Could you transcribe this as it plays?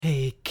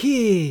Hey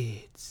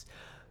kids,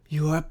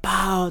 you are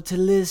about to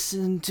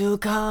listen to a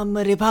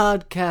comedy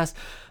podcast.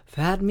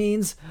 That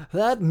means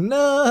that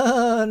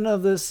none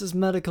of this is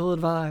medical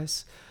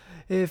advice.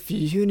 If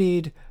you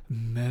need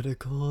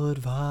medical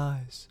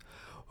advice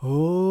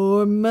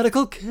or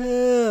medical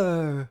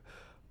care,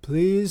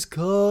 please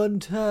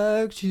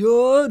contact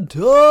your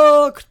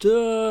doctor.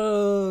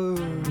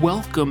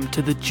 Welcome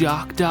to the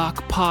Jock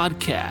Doc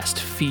podcast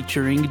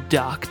featuring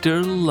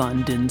Dr.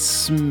 London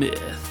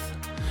Smith.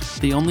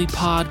 The only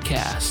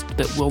podcast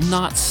that will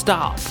not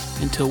stop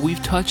until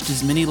we've touched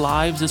as many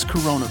lives as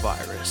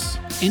coronavirus.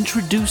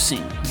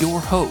 Introducing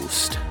your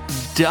host,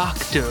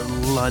 Dr.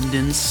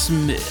 London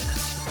Smith.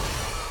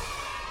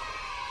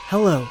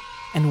 Hello,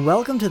 and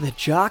welcome to the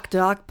Jock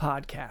Doc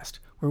podcast,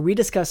 where we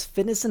discuss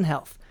fitness and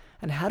health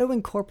and how to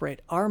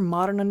incorporate our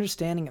modern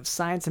understanding of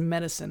science and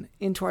medicine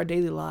into our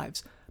daily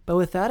lives, but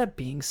without it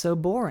being so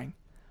boring.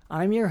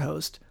 I'm your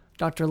host,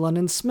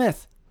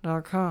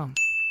 drlondonsmith.com.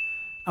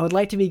 I would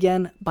like to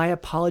begin by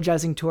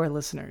apologizing to our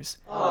listeners.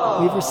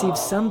 We've received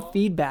some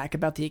feedback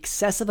about the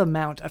excessive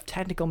amount of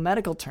technical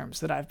medical terms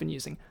that I've been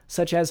using,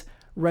 such as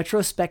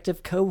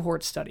retrospective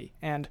cohort study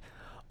and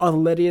a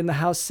lady in the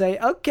house say,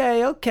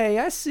 okay,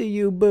 I see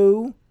you,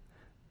 boo.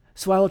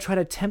 So I will try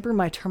to temper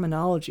my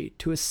terminology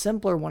to a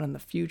simpler one in the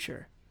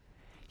future.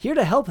 Here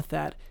to help with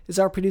that is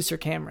our producer,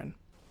 Cameron.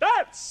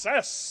 That's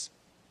a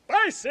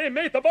spicy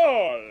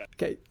meatball!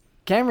 Okay,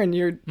 Cameron,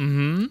 you're...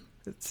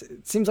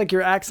 It seems like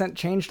your accent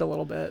changed a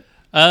little bit.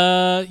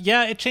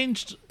 Yeah, it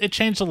changed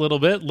a little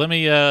bit. Let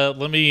me,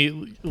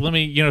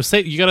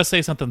 say, you gotta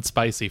say something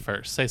spicy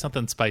first. Say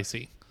something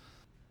spicy.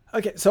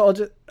 Okay,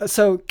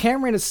 so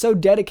Cameron is so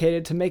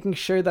dedicated to making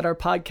sure that our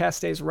podcast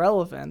stays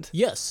relevant.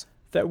 Yes.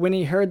 That when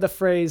he heard the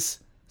phrase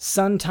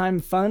sun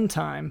time, fun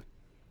time,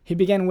 he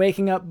began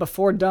waking up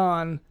before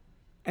dawn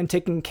and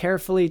taking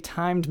carefully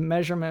timed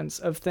measurements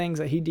of things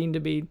that he deemed to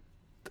be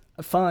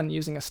fun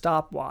using a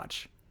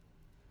stopwatch.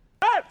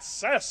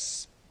 That's a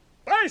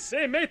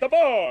spicy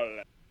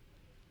meatball!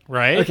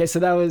 Right? Okay, so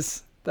that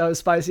was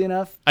spicy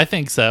enough? I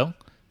think so.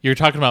 You're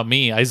talking about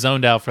me. I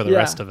zoned out for the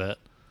rest of it.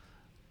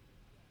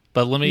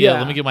 But let me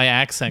get my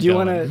accent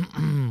going. Do you want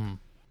to...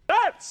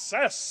 That's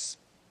a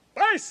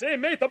spicy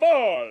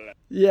meatball!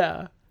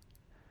 Yeah.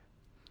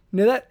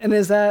 Knew that? And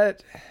is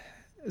that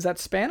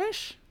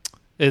Spanish?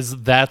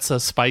 That's a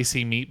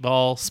spicy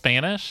meatball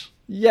Spanish?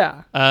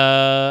 Yeah.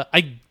 I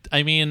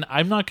mean,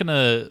 I'm not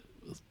gonna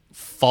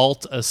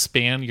fault a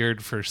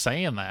Spaniard for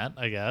saying that,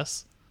 I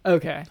guess.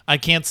 Okay. I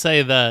can't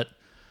say that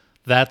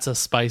that's a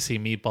spicy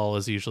meatball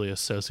is usually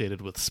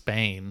associated with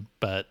Spain,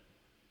 but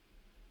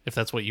if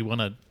that's what you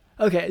want to...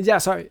 Okay, yeah,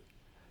 sorry.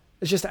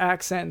 It's just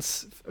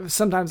accents.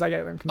 Sometimes I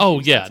get them confused. Oh,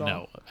 yeah,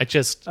 no. I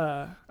just...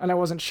 and I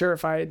wasn't sure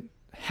if I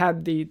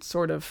had the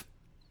sort of...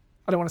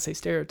 I don't want to say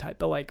stereotype,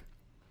 but like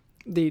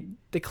the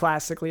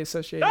classically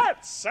associated...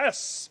 That's a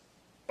spicy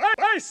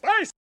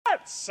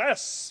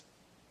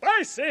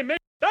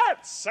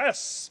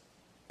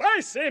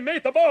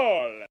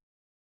meatball!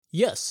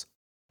 Yes.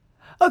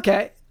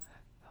 Okay.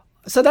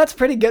 So that's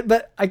pretty good,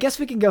 but I guess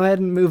we can go ahead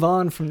and move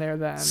on from there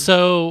then.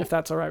 So... If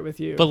that's all right with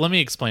you. But let me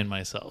explain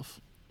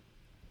myself.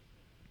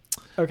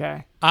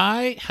 Okay.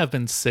 I have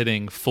been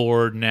sitting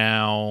for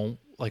now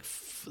like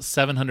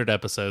 700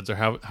 episodes or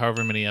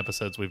however many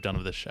episodes we've done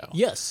of this show.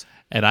 Yes.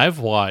 And I've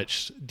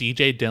watched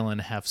DJ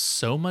Dylan have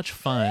so much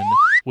fun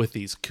with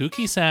these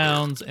kooky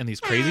sounds and these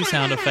crazy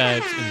sound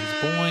effects and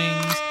these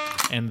boings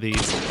and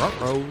these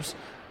ruh-rohs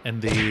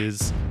and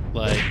these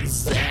like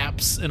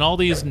zaps and all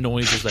these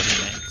noises that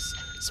he makes.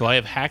 So I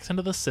have hacked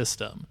into the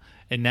system.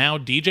 And now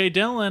DJ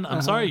Dylan,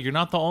 I'm sorry, you're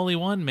not the only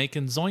one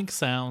making zoink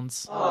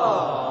sounds.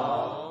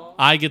 Aww.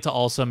 I get to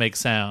also make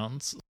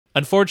sounds.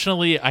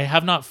 Unfortunately, I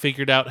have not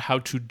figured out how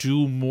to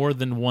do more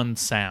than one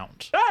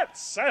sound.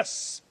 That's a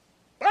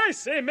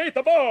spicy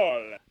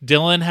meatball!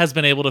 Dylan has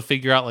been able to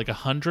figure out like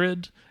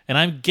 100, and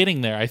I'm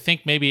getting there. I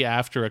think maybe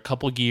after a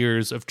couple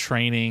years of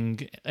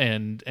training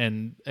and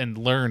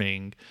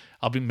learning,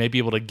 I'll be maybe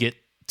able to get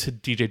to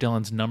DJ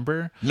Dylan's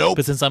number. Nope.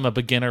 But since I'm a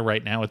beginner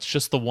right now, it's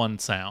just the one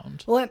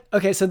sound. Well,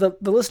 okay, so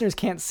the listeners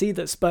can't see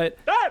this, but...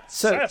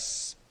 That's a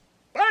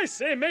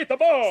spicy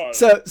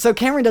meatball! So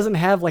Cameron doesn't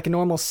have like a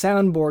normal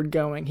soundboard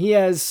going. He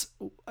has,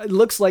 it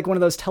looks like one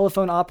of those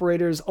telephone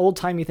operators,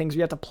 old-timey things.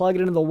 You have to plug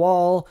it into the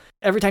wall.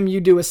 Every time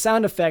you do a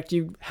sound effect,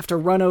 you have to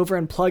run over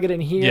and plug it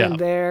in here and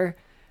there,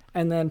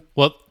 and then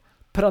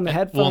put on the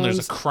headphones. Well, and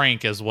there's a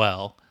crank as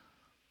well.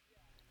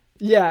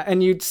 Yeah,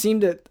 and you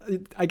seem to,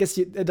 I guess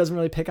it doesn't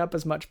really pick up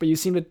as much, but you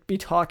seem to be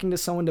talking to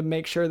someone to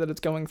make sure that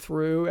it's going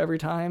through every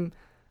time.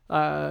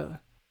 Yeah,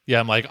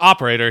 I'm like,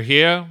 operator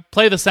here,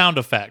 play the sound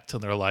effect.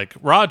 And they're like,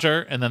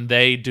 Roger. And then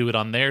they do it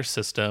on their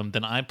system.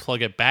 Then I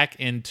plug it back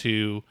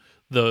into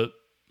the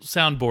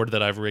soundboard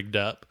that I've rigged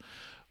up,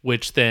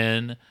 which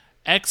then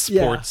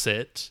exports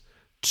it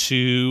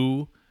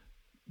to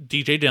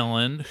DJ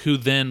Dylan, who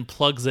then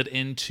plugs it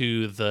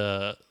into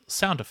the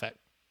sound effect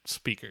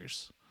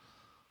speakers.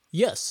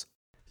 Yes.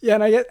 Yeah,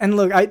 and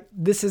look,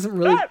 this isn't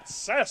really...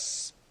 That's a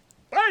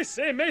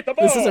spicy meatball!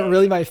 This isn't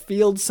really my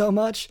field so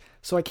much,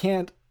 so I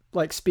can't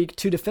like speak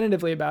too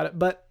definitively about it,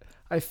 but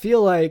I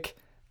feel like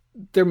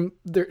there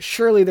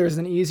surely there's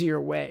an easier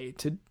way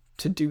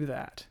to do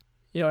that.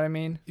 You know what I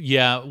mean?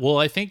 Yeah, well,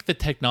 I think the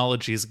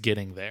technology is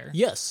getting there.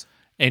 Yes.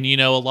 And,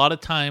 a lot of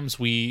times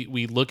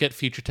we look at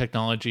future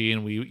technology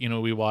and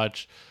we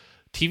watch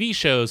TV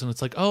shows and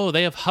it's like, oh,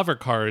 they have hover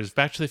cars,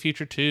 Back to the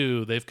Future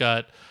 2. They've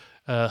got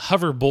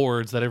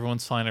hoverboards that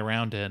everyone's flying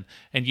around in.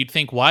 And you'd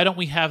think, why don't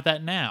we have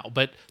that now?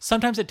 But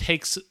sometimes it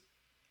takes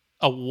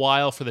a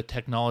while for the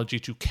technology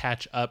to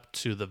catch up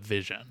to the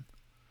vision.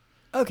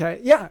 Okay,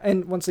 yeah.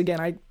 And once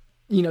again,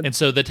 And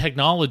so the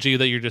technology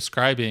that you're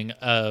describing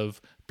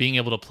of being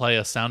able to play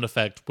a sound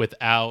effect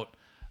without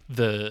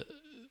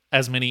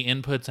as many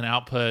inputs and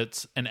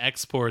outputs and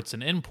exports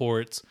and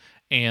imports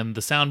and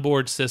the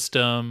soundboard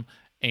system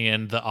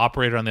and the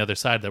operator on the other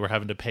side that we're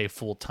having to pay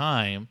full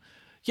time.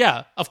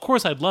 Yeah, of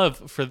course I'd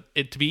love for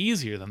it to be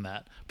easier than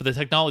that, but the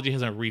technology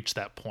hasn't reached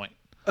that point.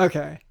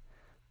 Okay.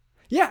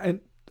 Yeah, and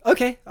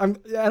okay. And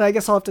I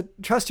guess I'll have to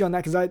trust you on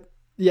that because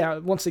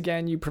once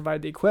again, you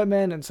provide the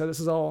equipment, and so this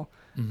is all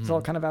it's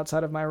all kind of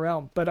outside of my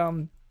realm. But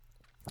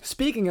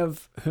speaking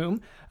of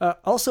whom,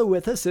 also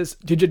with us is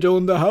Digital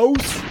in the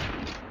house.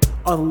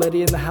 All the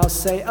lady in the house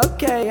say,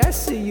 "Okay, I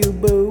see you,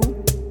 boo."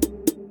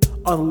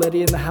 All the lady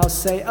in the house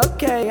say,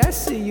 "Okay, I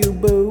see you,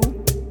 boo."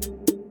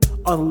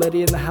 All the lady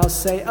in the house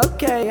say,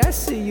 "Okay, I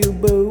see you,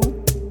 boo."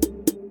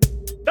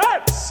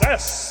 That's a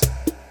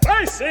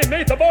spicy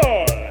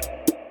meatball.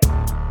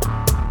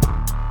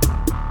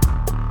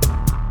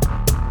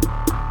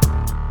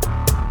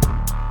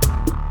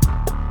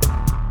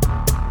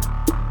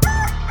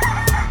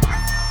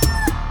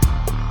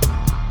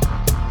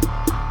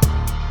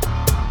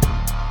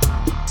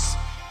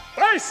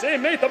 Spicy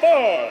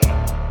meatball.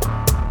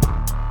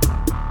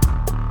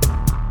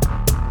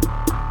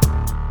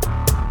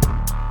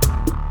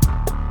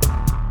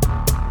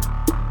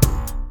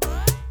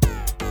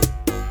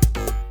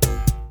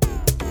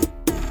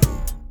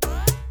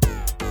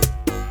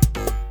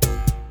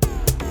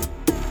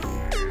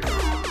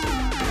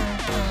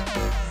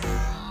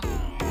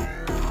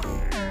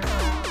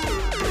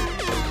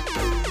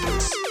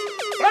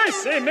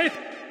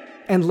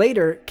 And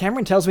later,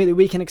 Cameron tells me that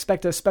we can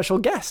expect a special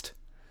guest.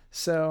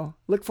 So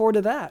look forward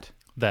to that.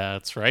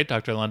 That's right,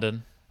 Dr.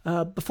 London.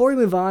 Before we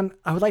move on,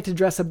 I would like to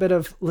address a bit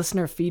of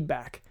listener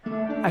feedback.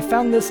 I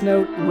found this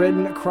note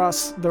written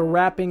across the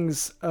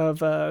wrappings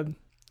of a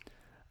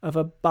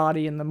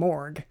body in the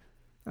morgue.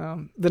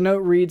 The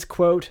note reads,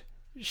 quote,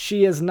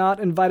 "She is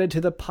not invited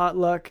to the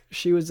potluck.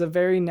 She was a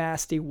very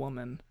nasty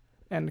woman,"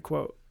 end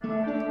quote.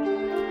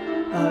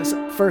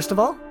 So first of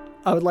all,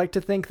 I would like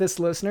to thank this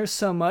listener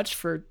so much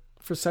for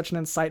such an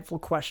insightful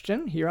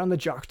question here on the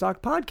Jock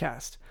Doc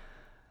podcast.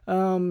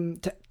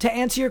 To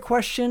answer your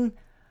question,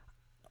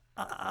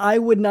 I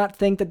would not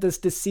think that this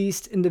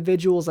deceased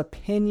individual's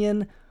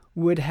opinion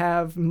would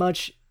have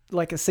much,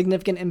 like a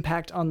significant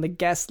impact on the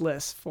guest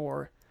list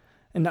for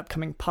an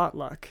upcoming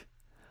potluck.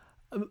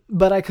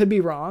 But I could be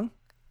wrong.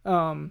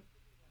 Yeah,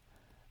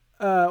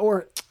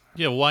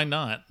 why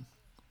not?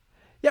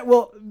 Yeah,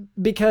 well,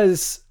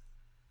 because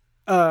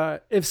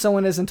if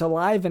someone isn't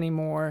alive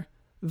anymore,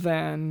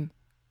 then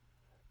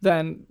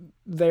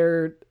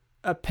their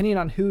opinion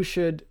on who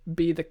should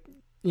be the,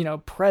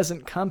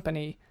 present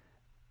company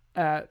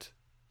at,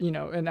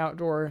 an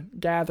outdoor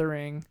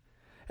gathering,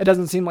 it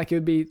doesn't seem like it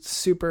would be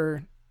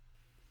super...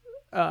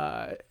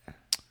 Right,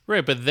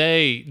 but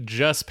they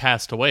just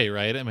passed away,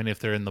 right? I mean, if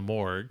they're in the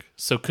morgue.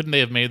 So couldn't they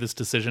have made this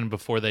decision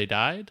before they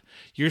died?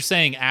 You're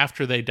saying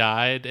after they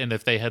died, and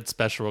if they had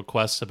special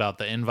requests about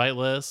the invite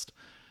list,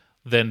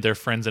 then their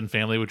friends and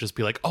family would just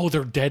be like, oh,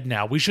 they're dead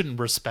now. We shouldn't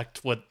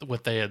respect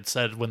what they had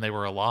said when they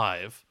were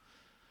alive.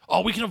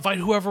 Oh, we can invite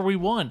whoever we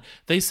want.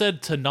 They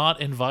said to not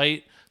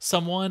invite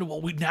someone.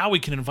 Well, now we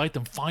can invite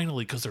them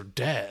finally because they're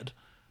dead.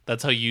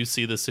 That's how you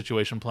see this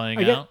situation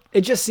playing out?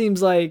 It just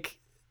seems like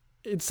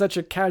it's such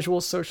a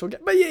casual social...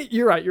 But yeah,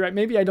 you're right.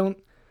 Maybe I don't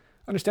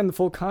understand the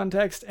full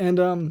context.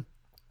 And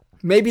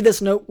maybe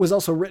this note was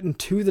also written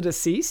to the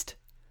deceased.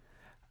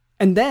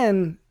 And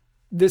then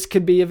this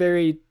could be a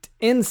very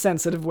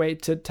insensitive way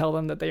to tell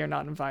them that they are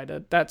not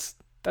invited. That's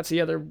the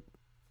other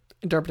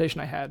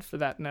interpretation I had for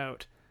that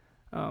note.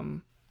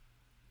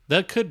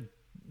 That could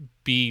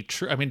be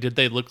true. I mean, did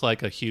they look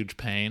like a huge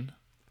pain?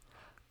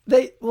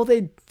 They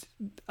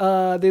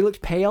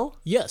looked pale.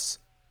 Yes.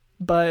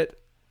 But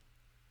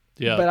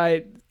yeah. But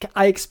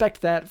I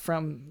expect that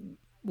from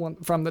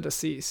the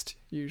deceased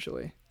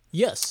usually.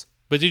 Yes.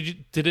 But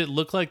did it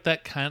look like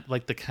that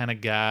the kind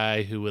of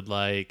guy who would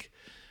like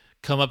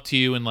come up to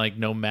you and like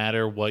no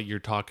matter what you're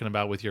talking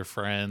about with your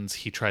friends,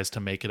 he tries to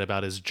make it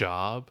about his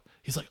job?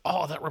 He's like,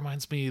 "Oh, that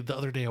reminds me the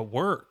other day at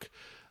work.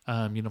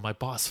 My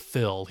boss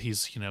Phil,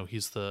 he's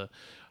the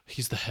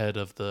head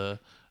of the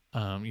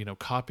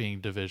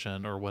copying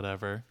division or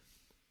whatever."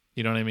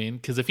 You know what I mean?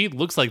 Because if he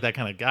looks like that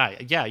kind of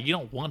guy, yeah, you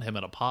don't want him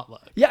at a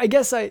potluck. Yeah, I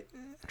guess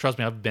trust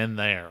me, I've been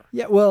there.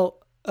 Yeah, well,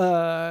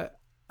 I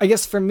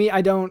guess for me,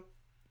 I don't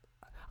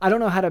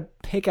know how to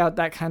pick out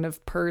that kind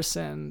of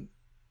person,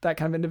 that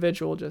kind of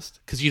individual. Just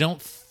because you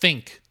don't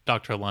think,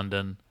 Dr.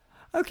 London,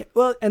 Okay,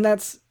 well, and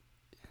that's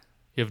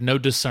You have no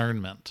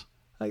discernment.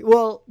 like,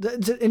 well,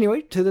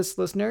 anyway, to this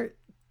listener,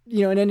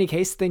 in any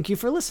case, thank you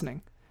for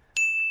listening.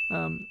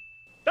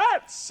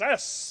 That's a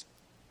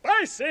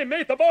spicy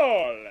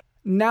meatball!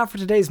 Now for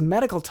today's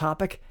medical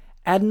topic,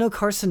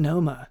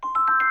 adenocarcinoma.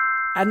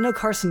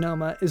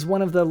 Adenocarcinoma is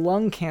one of the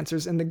lung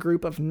cancers in the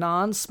group of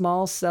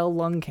non-small cell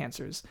lung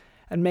cancers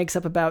and makes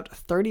up about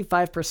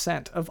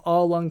 35% of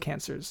all lung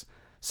cancers.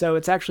 So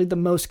it's actually the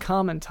most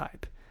common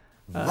type.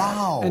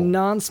 Wow. And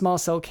non-small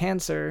cell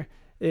cancer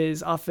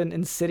is often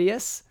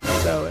insidious,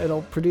 so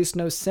it'll produce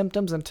no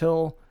symptoms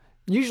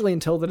usually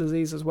until the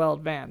disease is well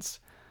advanced.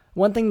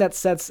 One thing that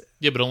sets...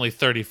 Yeah, but only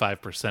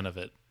 35% of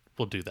it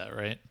will do that,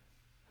 right?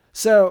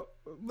 So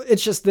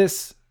it's just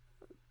this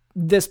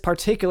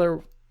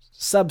particular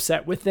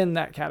subset within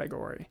that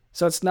category.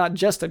 So it's not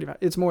just 35,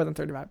 it's more than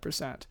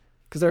 35%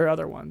 because there are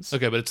other ones.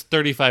 Okay, but it's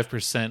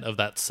 35% of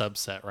that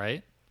subset,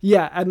 right?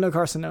 Yeah,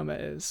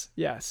 adenocarcinoma is,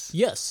 yes.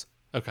 Yes.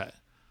 Okay.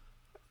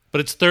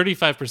 But it's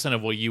 35%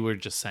 of what you were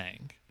just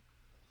saying.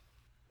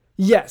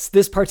 Yes,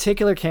 this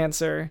particular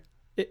cancer,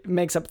 it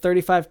makes up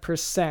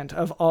 35%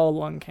 of all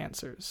lung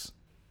cancers.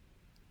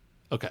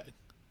 Okay.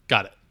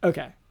 Got it.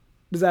 Okay.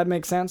 Does that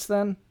make sense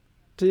then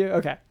to you?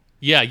 Okay.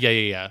 Yeah.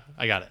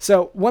 I got it.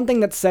 So one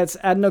thing that sets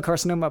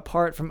adenocarcinoma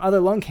apart from other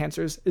lung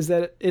cancers is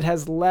that it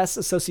has less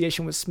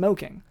association with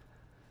smoking.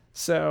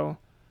 So...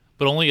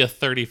 But only a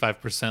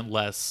 35%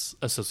 less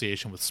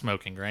association with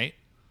smoking, right?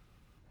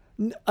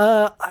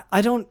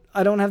 I don't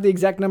have the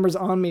exact numbers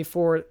on me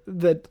for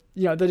the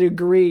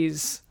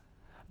degrees,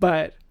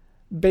 but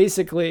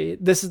basically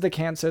this is the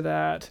cancer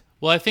that...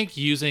 Well, I think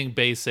using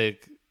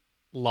basic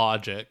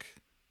logic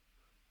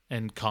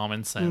and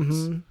common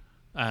sense,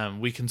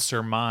 we can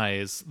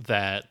surmise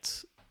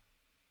that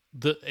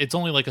it's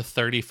only like a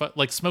 35,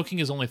 like smoking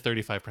is only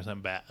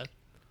 35% bad.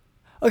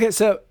 Okay,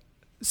 so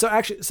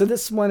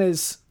this one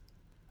is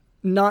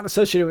not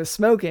associated with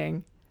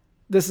smoking.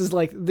 This is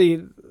like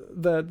the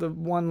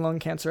one lung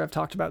cancer I've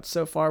talked about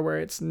so far where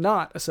it's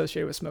not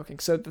associated with smoking.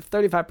 So the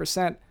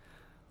 35%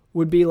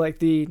 would be like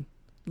the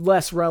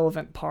less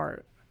relevant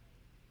part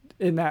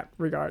in that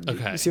regard.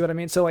 Okay. You see what I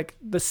mean? So like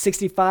the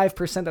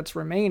 65% that's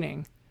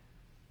remaining,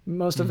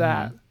 most of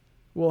that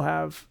will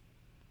have,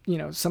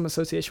 some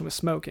association with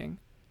smoking.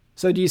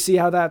 So do you see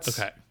how that's...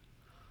 Okay.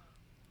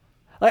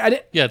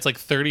 Yeah, it's like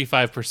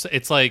 35%.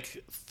 It's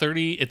like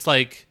 30. It's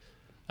like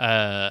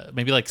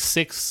maybe like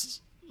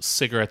 6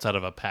 cigarettes out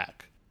of a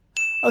pack.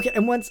 Okay,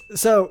 and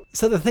so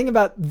the thing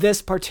about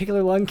this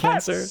particular lung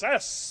cancer That's a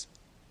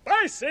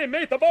spicy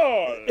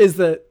meatball! is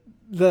the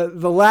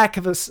lack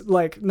of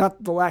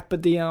not the lack, but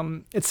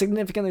it's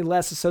significantly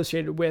less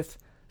associated with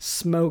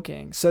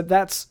smoking. So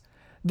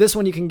this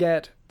one you can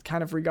get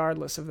kind of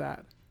regardless of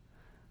that.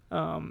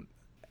 And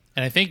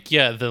I think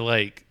the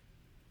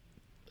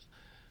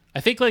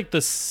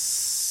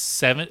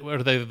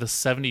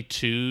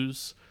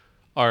 72s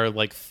are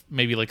like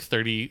maybe like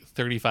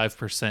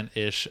 35%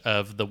 ish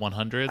of the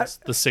 100s,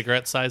 the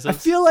cigarette sizes. I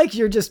feel like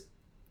you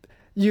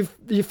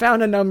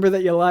found a number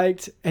that you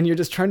liked and you're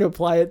just trying to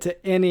apply it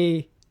to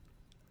any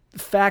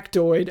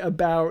factoid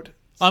about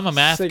I'm a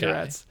math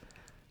cigarettes.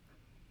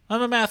 guy.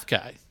 I'm a math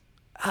guy.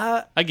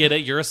 I get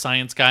it. You're a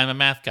science guy. I'm a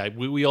math guy.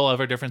 We all have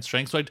our different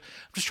strengths. So I'm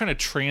just trying to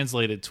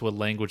translate it to a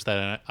language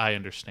that I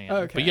understand.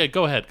 Okay. But yeah,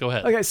 go ahead.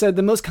 Okay, so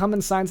the most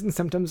common signs and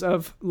symptoms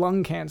of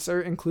lung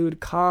cancer include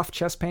cough,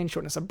 chest pain,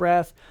 shortness of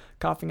breath,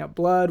 coughing up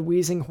blood,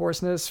 wheezing,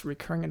 hoarseness,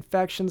 recurring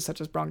infections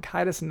such as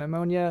bronchitis and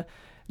pneumonia.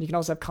 You can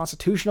also have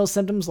constitutional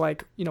symptoms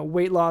like,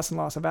 weight loss and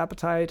loss of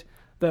appetite.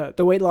 The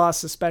weight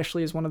loss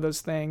especially is one of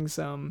those things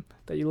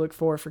that you look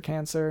for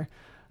cancer.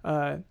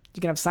 You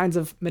can have signs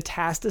of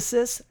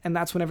metastasis, and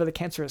that's whenever the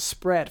cancer is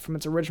spread from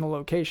its original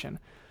location.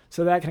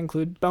 So that can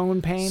include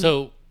bone pain.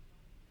 So,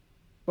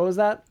 what was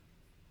that?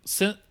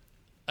 The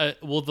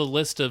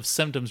list of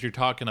symptoms you're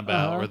talking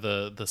about, or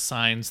the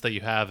signs that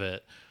you have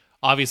it,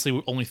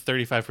 obviously only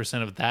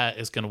 35% of that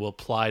is going to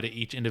apply to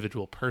each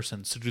individual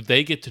person. So do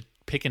they get to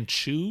pick and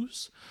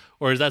choose?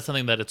 Or is that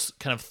something that it's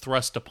kind of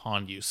thrust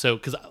upon you? So,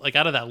 because like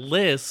out of that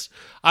list,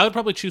 I would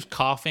probably choose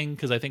coughing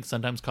because I think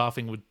sometimes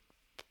coughing would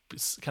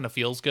kind of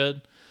feels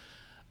good.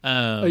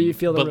 You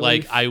feel the but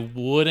relief. like I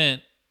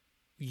wouldn't,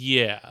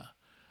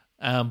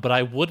 but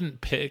I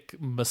wouldn't pick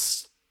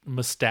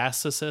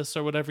metastasis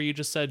or whatever you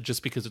just said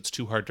just because it's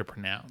too hard to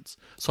pronounce.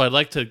 So I'd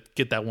like to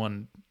get that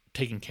one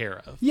taken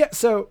care of. Yeah.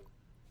 So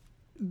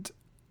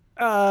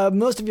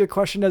most of your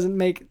question doesn't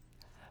make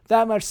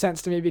that much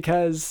sense to me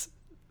because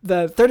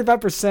the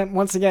 35%,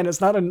 once again,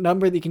 is not a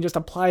number that you can just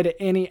apply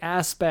to any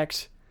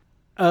aspect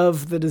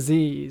of the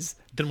disease.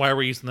 Then why are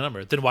we using the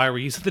number? Then why are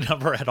we using the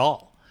number at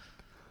all?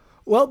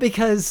 Well,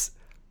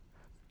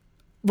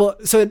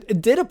 so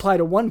it did apply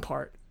to one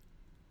part.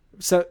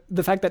 So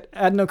the fact that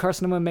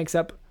adenocarcinoma makes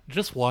up...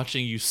 Just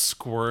watching you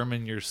squirm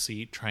in your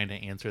seat trying to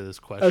answer this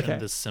question,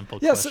 this simple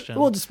question. So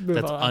we'll just move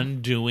that's on.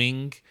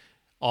 Undoing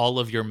all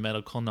of your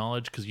medical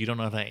knowledge because you don't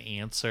know how to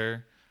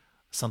answer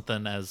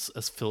something as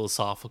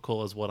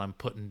philosophical as what I'm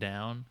putting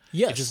down.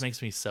 Yes. It just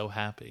makes me so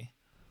happy.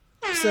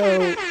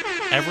 So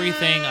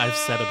Everything I've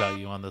said about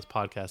you on this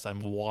podcast, I'm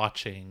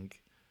watching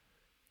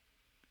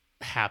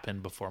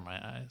happen before my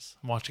eyes.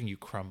 I'm watching you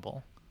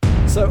crumble.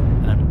 So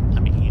And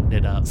I'm eating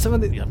it up. Some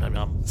of the- Yum, yum,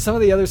 yum. some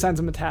of the other signs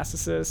of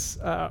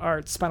metastasis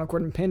are spinal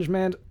cord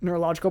impingement,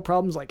 neurological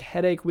problems like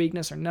headache,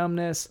 weakness, or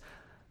numbness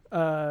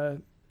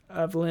of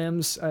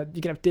limbs.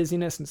 You can have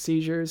dizziness and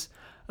seizures.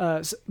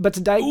 But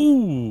to diagnose...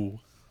 Ooh.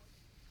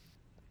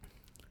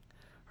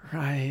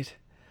 Right.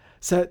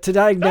 So to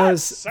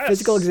diagnose, That's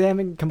physical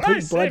examining, complete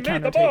Nice, blood they made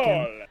count the are taken,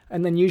 ball.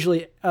 and then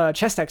usually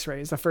chest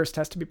X-ray is the first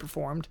test to be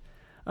performed.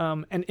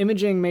 And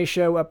imaging may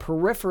show a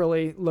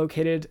peripherally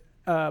located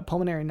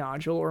pulmonary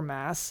nodule or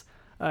mass.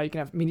 You can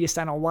have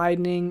mediastinal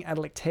widening,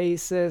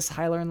 atelectasis,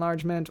 hilar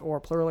enlargement, or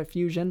pleural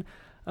effusion.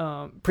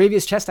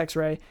 Previous chest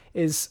X-ray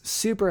is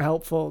super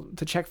helpful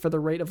to check for the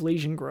rate of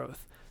lesion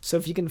growth. So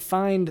if you can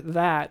find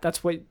that,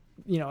 that's what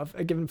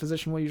a given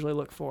physician will usually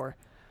look for.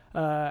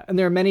 And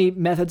there are many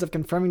methods of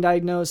confirming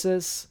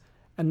diagnosis,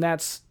 and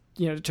that's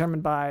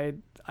determined by,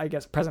 I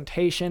guess,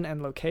 presentation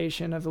and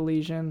location of the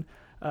lesion.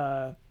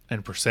 And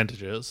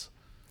percentages.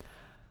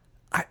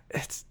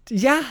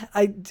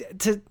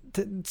 To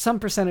some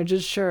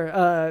percentages,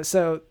 sure.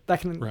 So that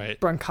can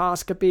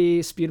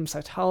bronchoscopy, sputum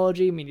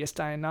cytology,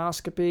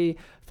 mediastinoscopy,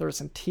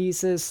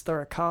 thoracentesis,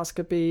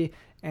 thoracoscopy,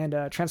 and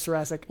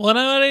transthoracic. Well,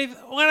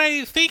 what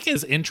I think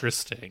is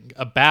interesting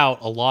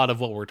about a lot of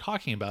what we're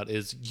talking about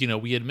is,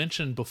 we had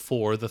mentioned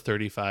before the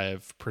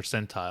 35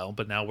 percentile,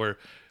 but now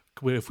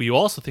if we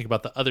also think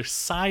about the other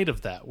side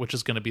of that, which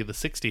is going to be the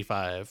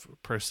 65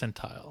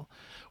 percentile,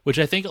 which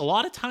I think a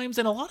lot of times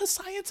in a lot of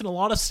science and a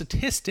lot of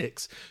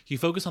statistics, you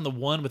focus on the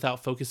one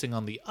without focusing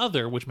on the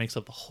other, which makes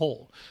up the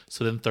whole.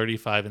 So then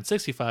 35 and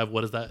 65,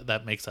 what is that?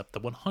 That makes up the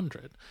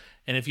 100.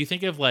 And if you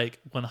think of like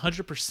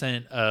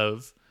 100%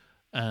 of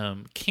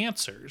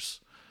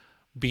cancers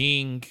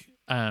being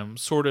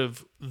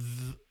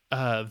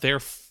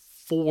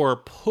therefore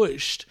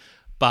pushed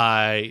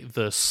by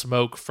the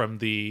smoke from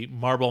the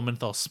Marlboro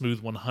Menthol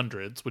Smooth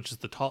 100s, which is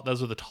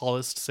those are the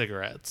tallest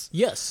cigarettes.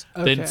 Yes.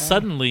 Then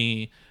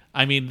suddenly,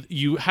 I mean,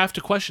 you have to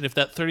question if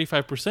that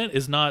 35%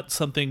 is not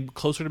something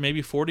closer to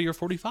maybe 40 or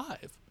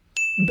 45.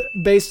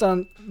 Based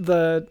on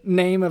the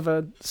name of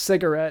a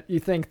cigarette, you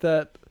think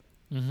that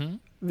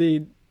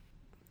the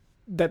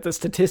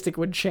statistic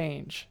would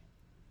change.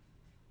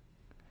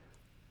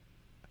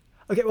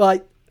 Okay, well,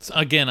 So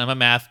again, I'm a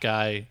math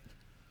guy.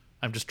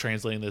 I'm just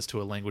translating this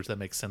to a language that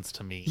makes sense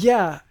to me.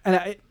 yeah,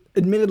 and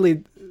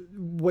admittedly,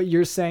 what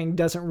you're saying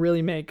doesn't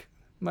really make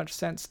much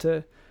sense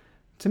to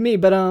me.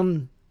 But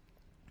in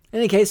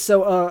any case,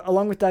 so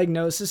along with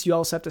diagnosis, you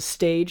also have to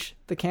stage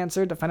the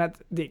cancer to find out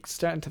the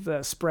extent of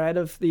the spread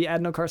of the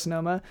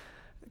adenocarcinoma,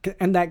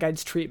 and that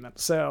guides treatment.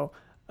 So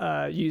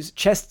use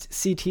chest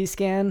CT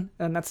scan,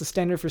 and that's the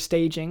standard for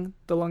staging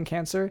the lung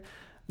cancer,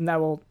 and that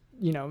will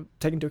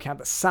take into account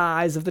the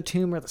size of the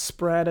tumor, the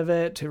spread of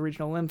it to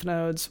regional lymph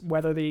nodes,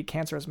 whether the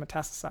cancer is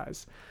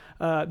metastasized.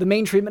 The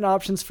main treatment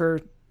options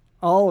for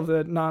all of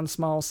the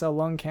non-small cell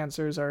lung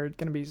cancers are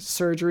going to be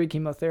surgery,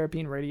 chemotherapy,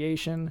 and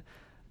radiation,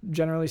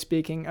 generally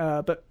speaking.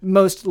 But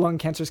most lung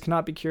cancers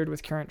cannot be cured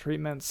with current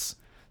treatments.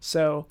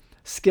 So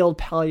skilled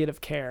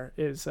palliative care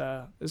is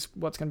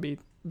what's going to be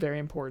very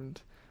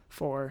important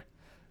for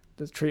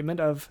the treatment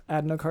of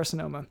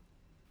adenocarcinoma.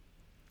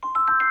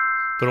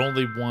 But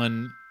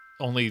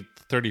only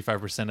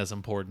 35% as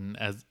important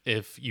as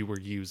if you were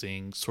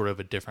using sort of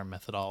a different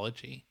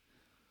methodology.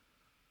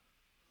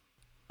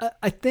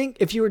 I think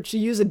if you were to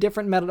use a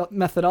different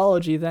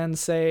methodology than,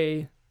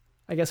 say,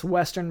 I guess,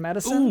 Western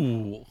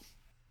medicine, Ooh.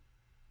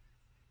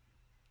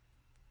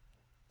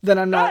 then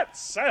I'm not...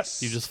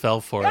 That's You just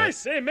fell for I it.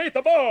 say made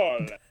the ball.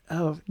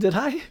 Oh, did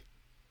I?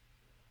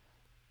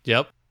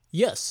 Yep.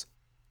 Yes.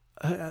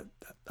 All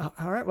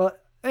right, well,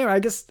 anyway, I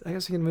guess we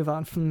can move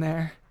on from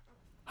there.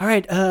 All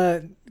right,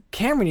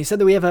 Cameron, you said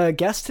that we have a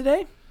guest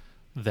today?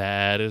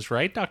 That is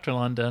right, Dr.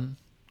 London.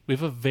 We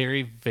have a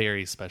very,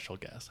 very special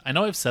guest. I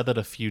know I've said that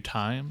a few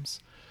times,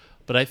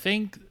 but I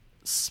think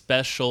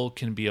special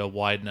can be a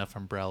wide enough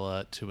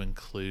umbrella to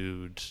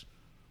include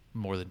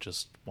more than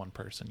just one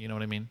person. You know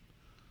what I mean?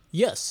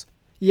 Yes.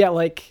 Yeah,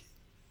 like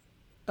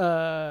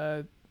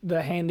the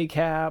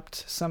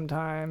handicapped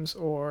sometimes,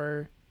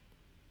 or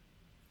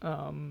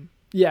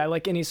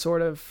like any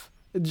sort of,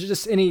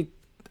 just any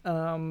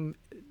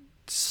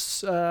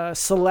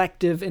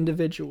selective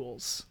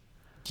individuals.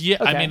 Yeah,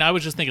 Okay. I mean, I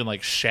was just thinking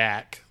like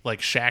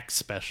Shaq's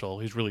special.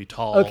 He's really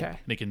tall. Okay. And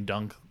he can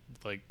dunk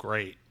like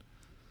great.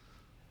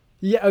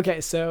 Yeah, okay,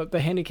 so the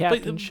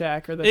handicapped and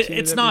Shaq are the two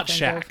It's that not we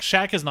think Shaq. of.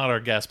 Shaq is not our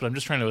guest, but I'm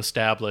just trying to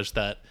establish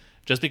that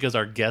just because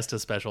our guest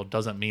is special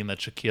doesn't mean that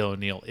Shaquille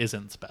O'Neal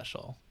isn't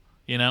special.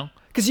 You know?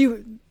 Because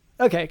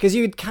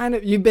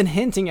you've been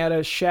hinting at a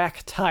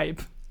Shaq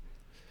type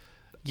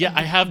Yeah,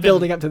 I have been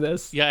building up to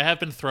this. Yeah, I have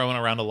been throwing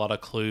around a lot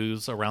of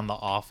clues around the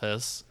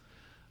office.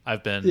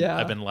 I've been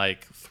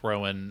like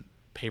throwing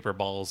paper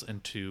balls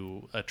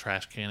into a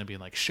trash can and being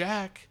like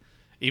Shaq,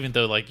 even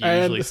though like you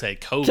And usually say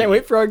Kobe. Can't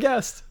wait for our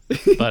guest.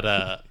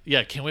 But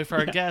can't wait for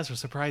our guest, our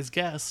surprise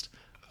guest.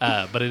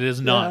 but it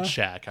is not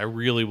Yeah. Shaq. I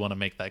really want to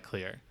make that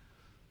clear.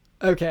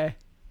 Okay.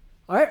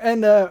 All right,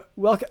 and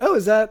welcome. Oh,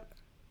 is that?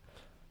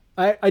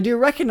 I do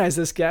recognize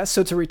this guest,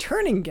 so it's a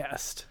returning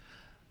guest.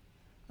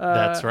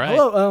 That's right.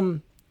 Hello,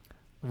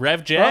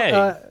 Rev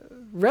J.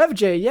 Rev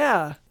J.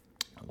 Yeah.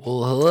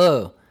 Well,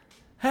 hello,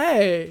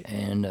 Hey.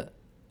 and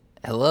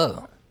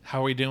hello.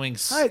 How are we doing,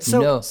 Hi. So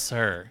No.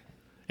 sir?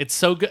 It's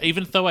so good.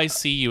 Even though I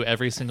see you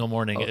every single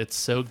morning, it's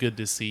so good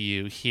to see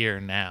you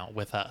here now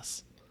with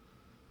us.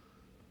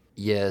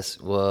 Yes,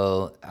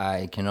 well,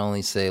 I can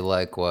only say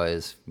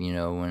likewise.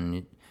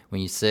 When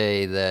you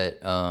say that,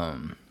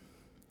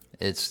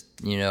 it's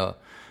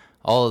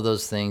all of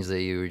those things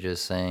that you were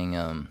just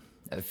saying.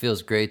 It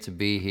feels great to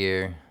be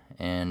here,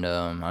 and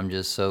I'm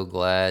just so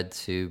glad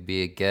to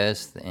be a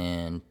guest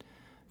and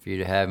for you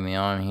to have me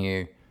on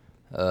here.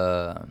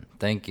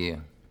 Thank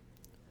you.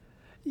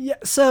 yeah.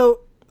 So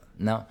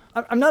No.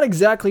 I'm not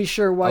exactly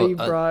sure why you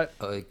brought.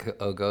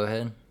 Go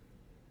ahead.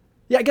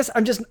 Yeah, I guess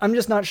I'm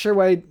just not sure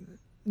why.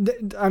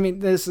 I mean,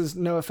 this is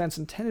no offense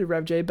intended,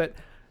 Rev J, but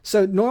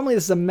so normally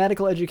this is a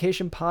medical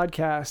education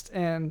podcast,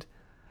 and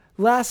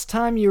last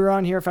time you were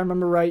on here, if I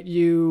remember right,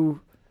 you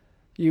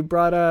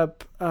brought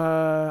up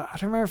I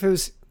don't remember if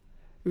it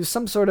was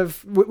some sort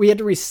of we had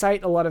to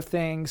recite a lot of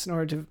things in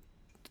order to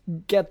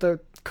get the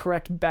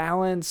correct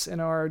balance in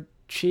our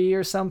chi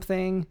or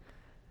something,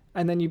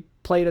 and then you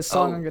played a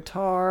song on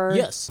guitar.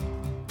 Yes.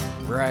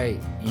 Right.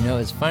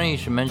 It's funny you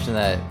should mention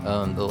that.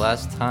 The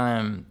last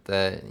time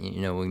that,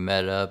 we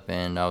met up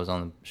and I was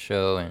on the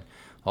show and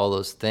all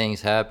those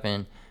things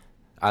happened,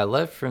 I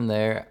left from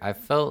there. I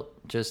felt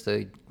just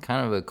a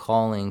kind of a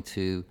calling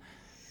to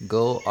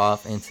go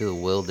off into the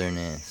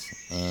wilderness.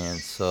 And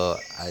so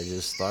I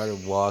just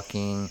started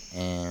walking,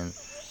 and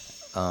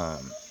I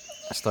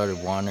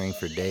started wandering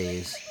for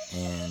days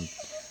and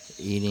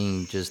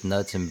eating just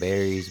nuts and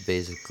berries,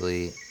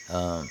 basically.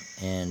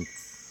 And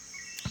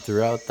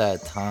throughout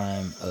that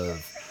time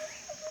of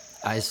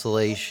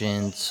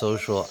isolation,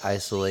 social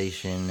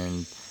isolation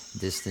and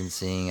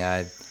distancing,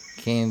 I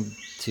came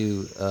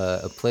to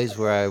a place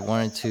where I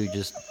wanted to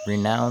just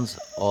renounce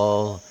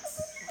all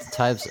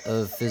types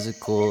of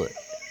physical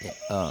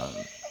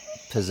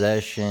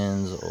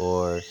possessions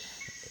or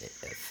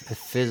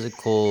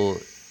physical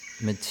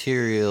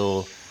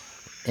material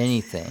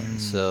anything.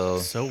 So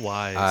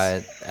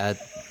wise.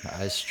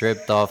 I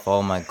stripped off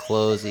all my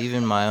clothes,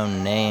 even my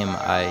own name.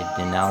 I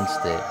denounced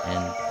it,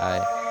 and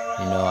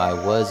I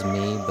was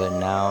me, but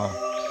now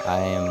I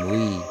am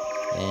we,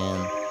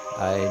 and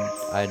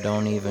I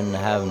don't even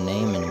have a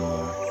name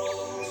anymore.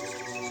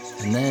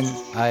 And then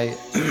I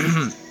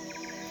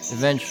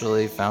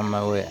eventually found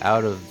my way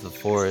out of the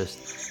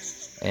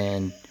forest,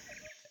 and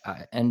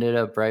I ended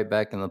up right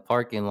back in the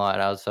parking lot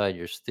outside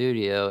your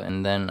studio.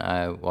 And then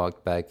I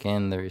walked back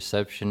in. The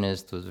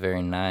receptionist was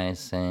very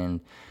nice, and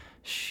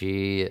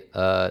she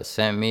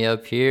sent me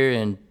up here,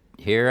 and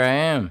here I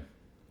am.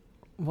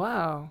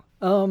 Wow.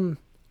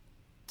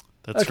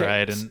 That's Okay.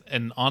 right.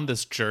 And on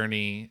this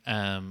journey,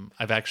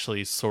 I've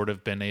actually sort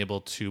of been able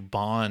to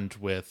bond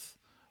with,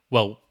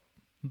 well,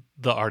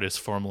 the artist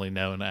formerly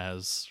known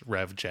as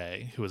Rev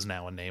J, who is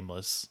now a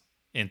nameless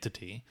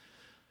entity.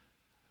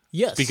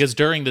 Yes. Because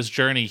during this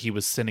journey, he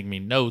was sending me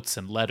notes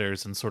and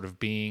letters and sort of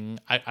being,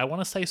 I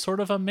want to say, sort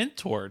of a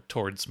mentor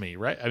towards me,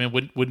 right? I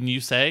mean, wouldn't you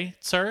say,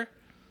 sir?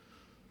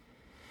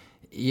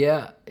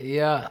 Yeah.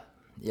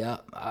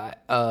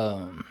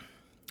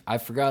 I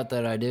forgot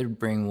that I did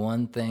bring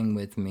one thing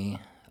with me,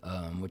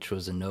 which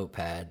was a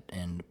notepad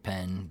and a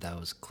pen that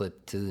was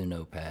clipped to the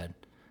notepad,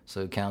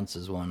 so it counts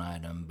as one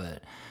item.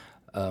 But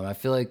I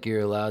feel like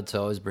you're allowed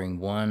to always bring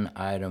one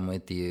item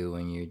with you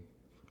when you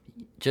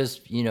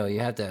just, you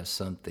have to have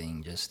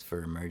something just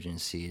for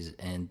emergencies,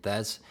 and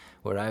that's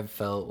what I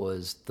felt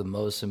was the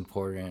most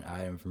important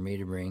item for me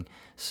to bring,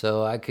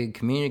 so I could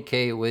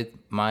communicate with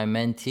my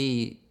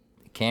mentee,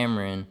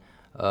 Cameron,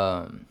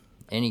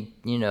 any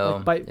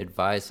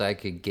advice I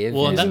could give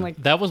Well, him. Using, and like,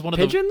 that was one of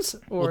pigeons? the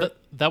Or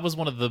that was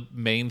one of the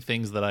main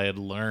things that I had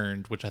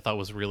learned, which I thought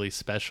was really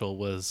special,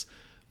 was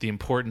the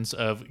importance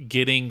of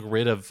getting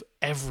rid of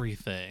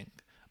everything.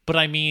 But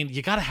I mean,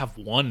 you got to have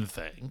one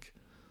thing.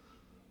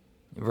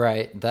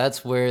 Right.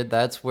 That's where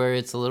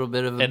it's a little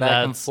bit of a And back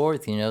and that's-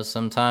 forth.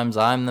 Sometimes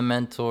I'm the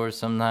mentor,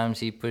 sometimes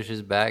he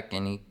pushes back,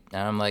 and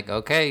I'm like,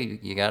 okay,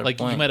 you got a Like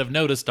point. you might have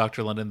noticed,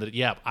 Dr. London,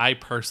 that I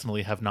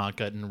personally have not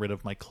gotten rid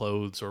of my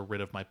clothes or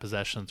rid of my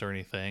possessions or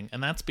anything,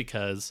 and that's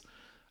because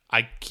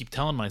I keep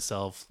telling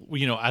myself,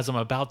 as I'm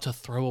about to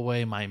throw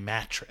away my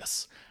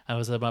mattress,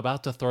 as I'm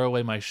about to throw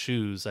away my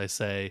shoes, I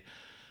say,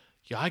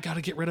 I got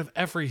to get rid of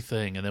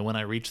everything, and then when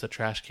I reach the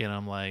trash can,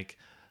 I'm like,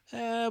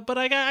 but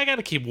I got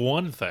to keep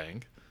one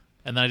thing,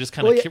 and then I just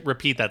kind of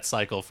repeat that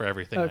cycle for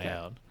everything Okay. I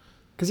own.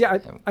 because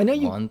I know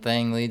you. One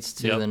thing leads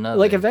to Yep. another.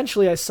 Like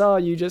eventually, I saw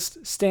you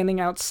just standing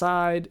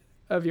outside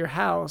of your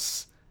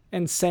house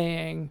and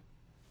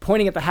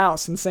pointing at the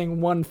house and saying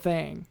one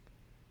thing.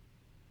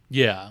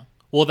 Yeah.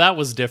 Well, that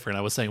was different.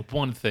 I was saying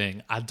one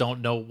thing. I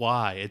don't know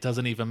why. It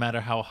doesn't even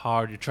matter how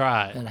hard you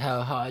try. And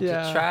how hard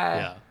Yeah. you try.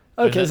 Yeah.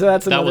 Okay, so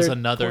that's that was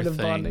another another point of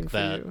thing bonding for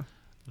that you.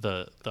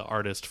 the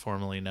artist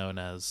formerly known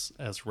as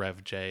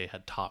Rev J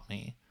had taught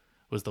me,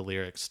 was the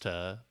lyrics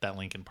to that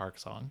Linkin Park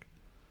song.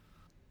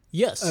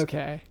 Yes.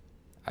 Okay.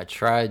 I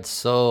tried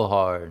so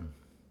hard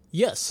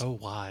Yes. So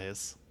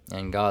wise.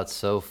 and got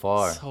so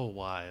far. So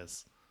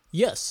wise.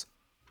 Yes.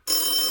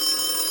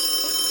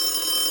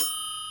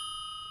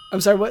 I'm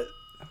sorry, what?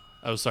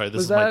 Oh, sorry. This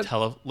Was is that-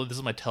 this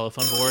is my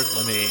telephone board.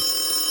 Let me.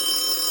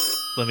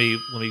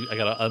 I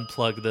gotta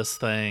unplug this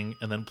thing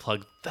and then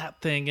plug that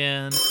thing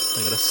in.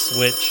 I gotta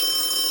switch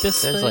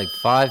this. There's thing. like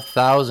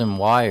 5,000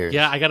 wires.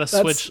 Yeah, I gotta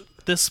That's- switch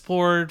this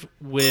board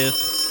with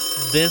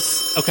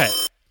this. Okay,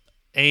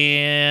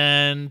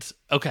 and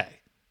okay.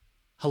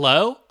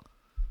 Hello.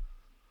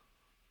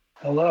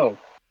 Hello.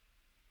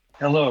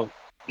 Hello.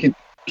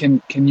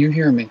 Can you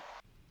hear me?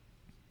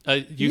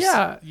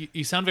 Yeah.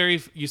 You sound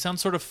you sound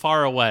sort of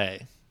far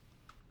away.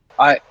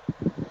 I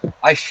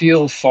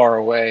feel far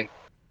away.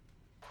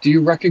 Do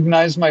you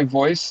recognize my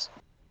voice?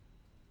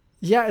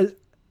 Yeah,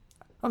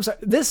 I'm sorry.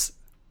 This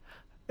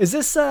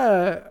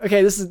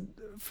okay, this is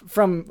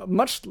from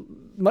much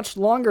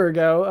longer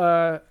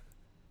ago.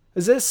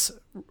 Is this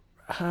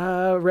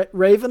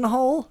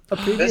Ravenhole, a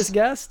previous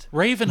guest?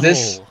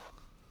 Ravenhole.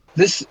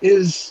 This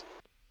is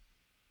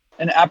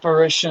an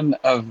apparition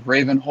of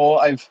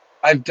Ravenhole.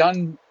 I've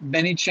done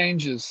many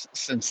changes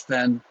since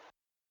then.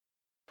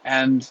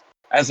 And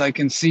as I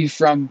can see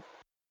from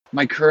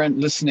my current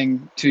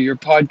listening to your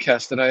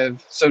podcast that I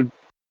have so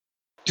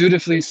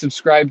dutifully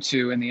subscribed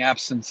to in the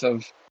absence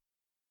of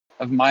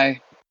my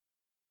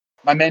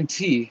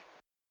mentee,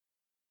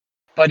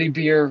 Buddy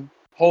Beer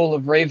Hole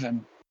of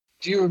Raven.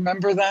 Do you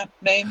remember that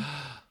name?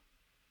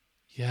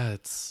 Yeah,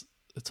 it's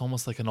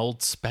almost like an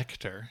old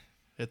specter.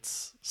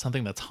 It's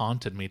something that's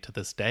haunted me to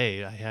this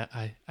day.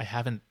 I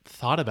haven't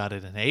thought about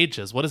it in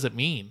ages. What does it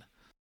mean?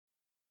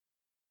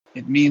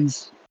 It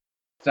means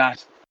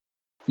that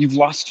you've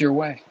lost your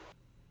way,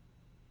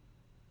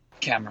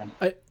 Cameron.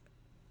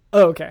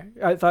 Oh, okay.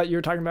 I thought you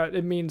were talking about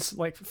it means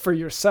like for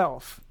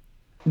yourself.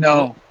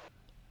 No,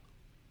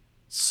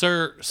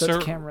 Sir So Sir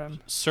it's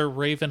Cameron. Sir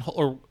Ravenhole,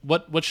 or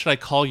what should I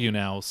call you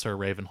now, Sir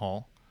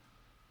Ravenhole?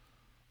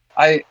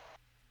 I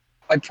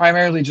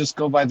primarily just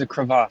go by the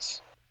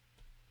crevasse.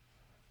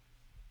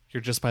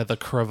 You're just by the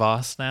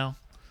crevasse now?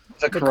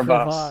 The The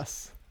crevasse.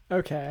 crevasse.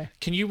 Okay.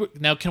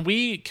 Can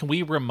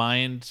we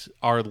remind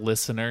our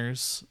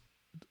listeners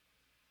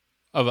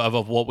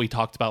of what we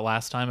talked about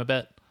last time a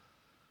bit?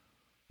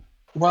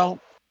 Well,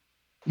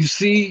 you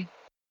see,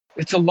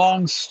 it's a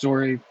long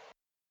story,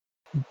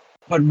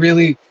 but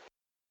really,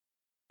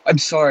 I'm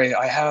sorry.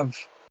 I have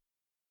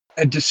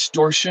a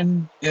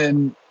distortion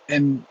in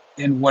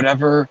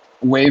whatever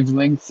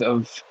wavelength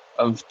of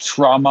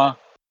trauma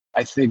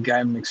I think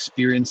I'm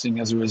experiencing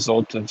as a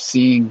result of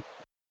seeing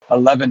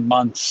 11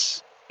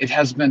 months. It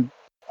has been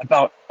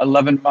about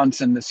 11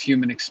 months in this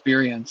human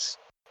experience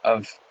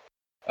of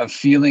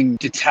feeling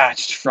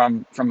detached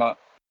from a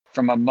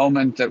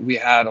moment that we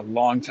had a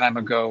long time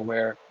ago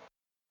where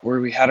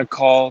we had a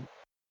call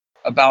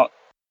about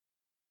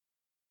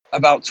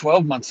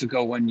 12 months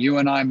ago when you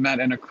and I met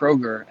in a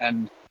Kroger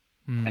and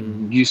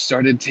you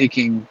started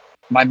taking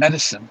my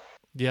medicine.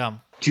 Yeah.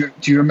 Do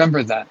you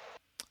remember that?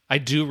 I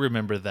do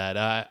remember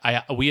that.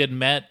 We had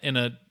met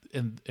in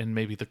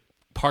maybe the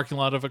parking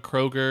lot of a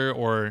Kroger,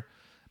 or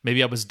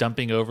maybe I was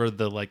dumping over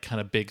the like kind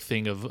of big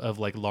thing of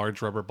like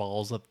large rubber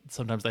balls that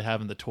sometimes they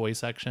have in the toy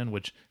section,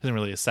 which isn't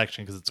really a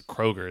section because it's a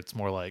Kroger. It's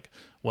more like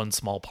one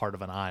small part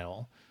of an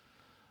aisle.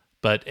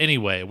 But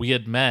anyway, we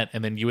had met,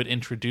 and then you had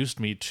introduced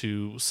me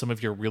to some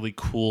of your really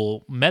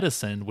cool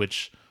medicine,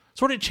 which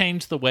sort of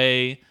changed the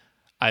way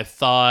I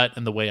thought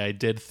and the way I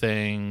did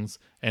things,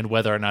 and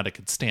whether or not I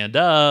could stand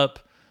up,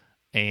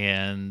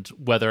 and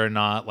whether or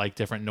not like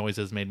different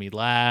noises made me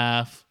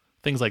laugh,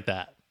 things like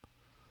that.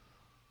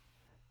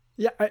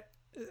 Yeah,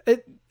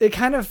 it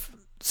kind of,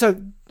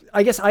 so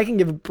I guess I can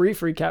give a brief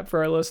recap for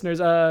our listeners.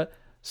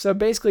 So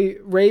basically,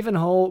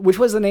 Ravenhole, which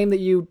was the name that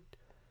you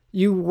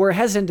were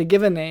hesitant to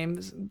give a name,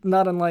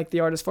 not unlike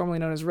the artist formerly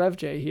known as Rev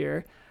J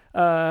here,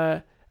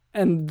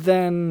 and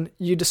then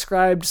you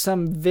described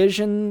some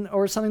vision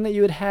or something that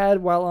you had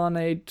while on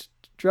a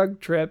drug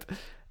trip,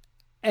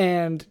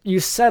 and you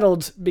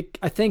settled,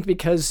 I think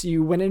because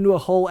you went into a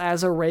hole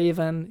as a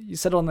raven, you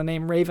settled on the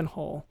name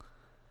Ravenhole.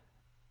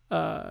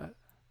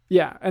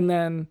 Yeah, and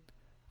then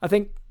I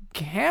think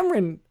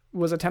Cameron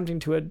was attempting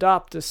to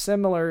adopt a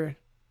similar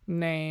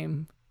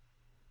name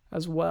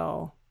as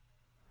well.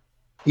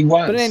 He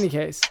was. But in any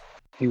case,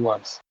 He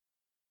was.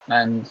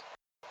 And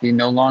he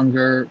no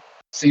longer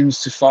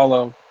seems to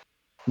follow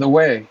the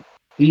way.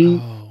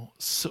 Oh,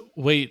 so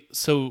wait,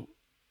 so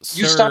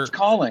You Sir, stopped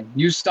calling.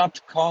 You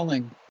stopped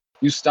calling.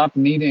 You stopped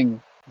needing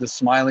the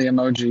smiley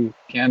emoji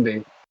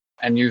candy.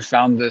 And you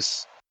found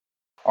this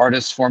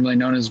artist formerly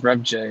known as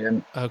Rev J.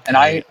 And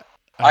okay,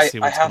 I see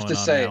I what's have going to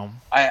on say, now.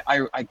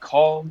 I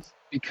called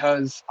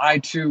because I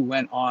too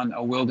went on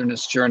a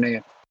wilderness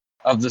journey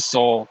of the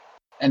soul.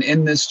 And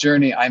in this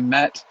journey, I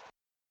met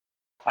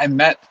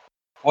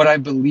what I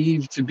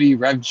believe to be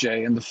Rev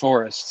J in the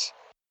forest.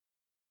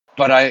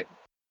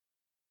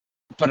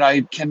 but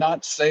I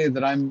cannot say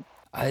that I'm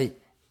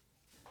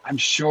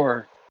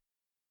sure.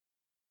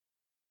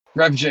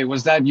 Rev J,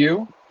 was that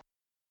you?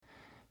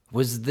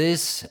 Was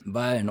this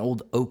by an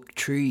old oak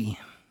tree?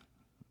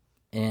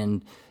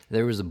 And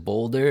there was a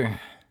boulder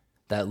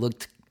that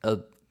looked a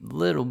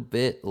little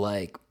bit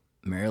like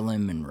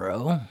Marilyn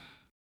Monroe.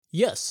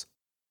 Yes.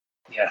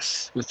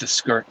 Yes, with the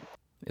skirt.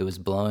 It was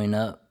blowing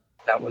up.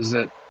 That was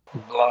it.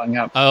 Blowing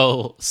up.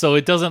 Oh, so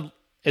it doesn't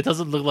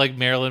look like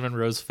Marilyn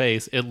Monroe's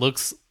face.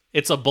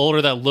 It's a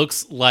boulder that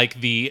looks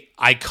like the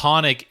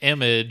iconic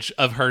image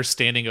of her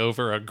standing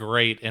over a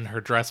grate and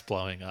her dress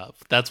blowing up.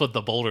 That's what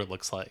the boulder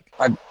looks like.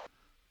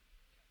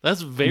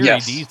 That's very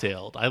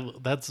detailed.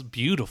 That's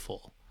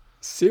beautiful.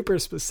 Super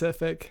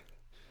specific.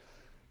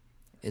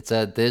 It's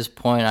at this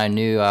point I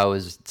knew I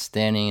was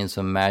standing in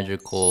some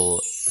magical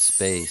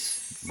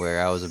space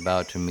where I was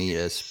about to meet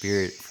a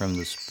spirit from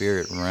the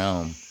spirit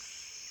realm.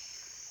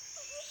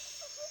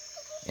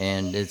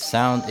 And it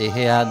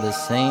had the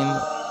same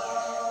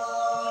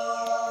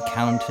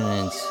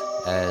countenance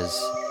as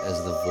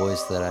the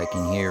voice that I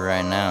can hear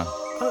right now.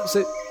 Oh,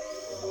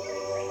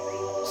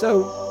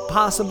 so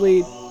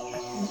possibly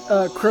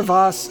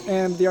Crevasse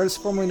and the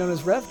artist formerly known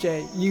as Rev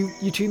J, you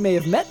two may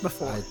have met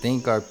before. I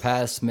think our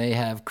paths may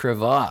have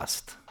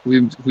crevassed.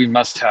 We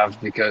must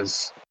have,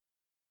 because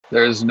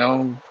there's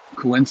no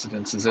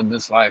coincidences in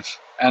this life.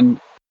 And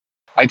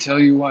I tell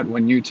you what,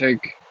 when you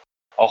take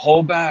a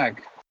whole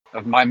bag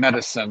of my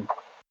medicine,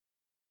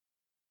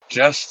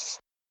 just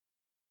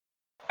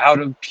out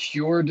of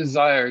pure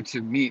desire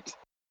to meet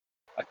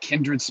a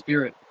kindred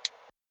spirit,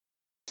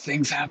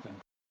 things happen.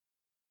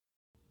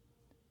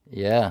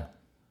 Yeah,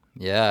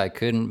 I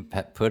couldn't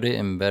put it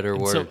in better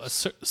words.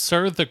 So,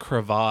 Sir the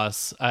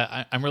Crevasse,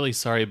 I'm really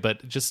sorry,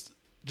 but just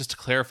to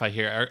clarify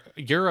here,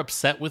 you're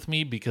upset with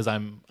me because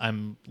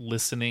I'm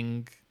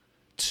listening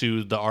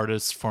to the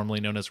artist formerly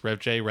known as Rev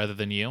J rather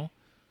than you?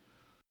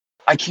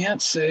 I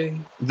can't say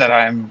that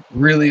I'm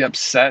really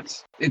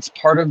upset. It's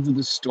part of the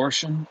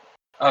distortion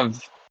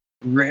of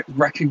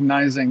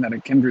recognizing that a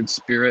kindred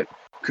spirit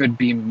could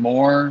be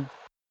more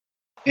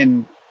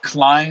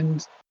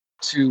inclined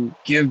to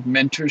give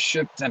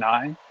mentorship than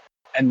I.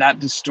 And that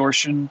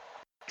distortion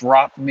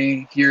brought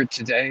me here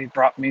today,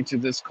 brought me to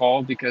this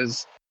call,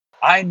 because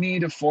I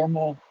need a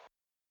formal,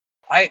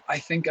 I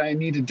think I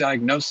need a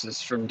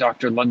diagnosis from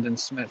Dr. London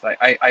Smith.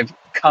 I've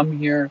come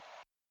here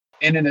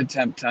in an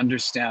attempt to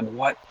understand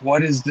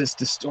what is this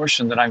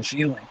distortion that I'm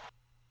feeling.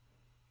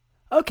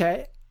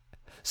 Okay.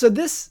 So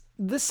this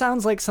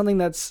sounds like something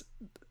that's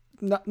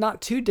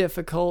not too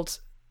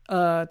difficult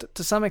to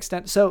some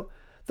extent. So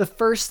the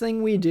first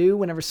thing we do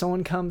whenever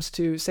someone comes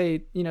to,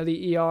 say,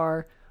 the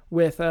ER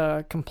with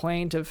a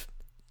complaint of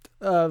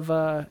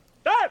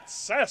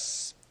That's a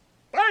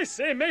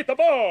spicy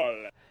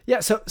meatball! Yeah,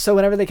 so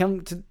whenever they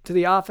come to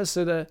the office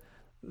or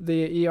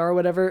the ER or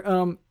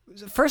whatever,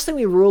 first thing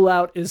we rule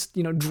out is,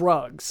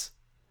 drugs.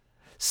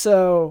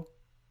 So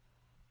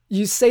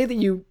you say that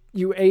you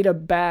ate a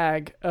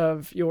bag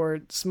of your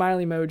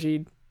smiley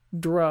emoji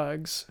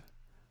drugs,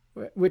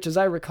 which, as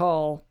I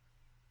recall,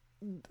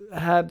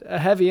 had a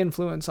heavy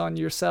influence on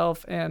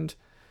yourself and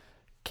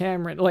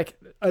Cameron.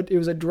 It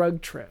was a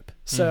drug trip.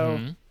 So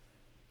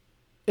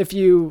if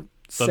you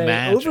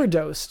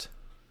overdosed,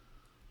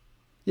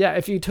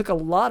 if you took a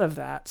lot of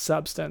that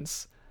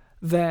substance,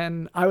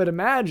 then I would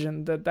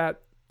imagine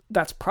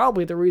that's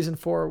probably the reason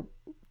for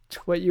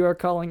what you are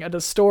calling a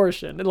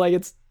distortion.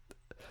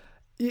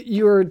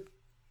 You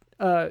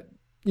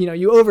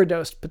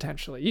overdosed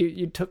potentially.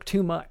 You took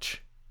too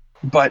much.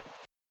 But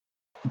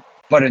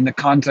in the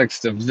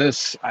context of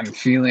this, I'm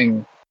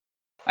feeling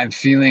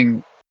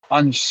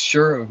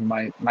unsure of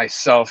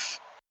myself,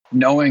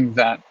 knowing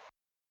that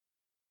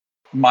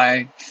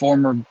my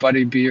former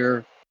buddy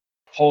beer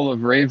Hole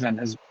of Raven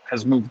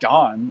has moved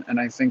on, and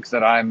I think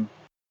that I'm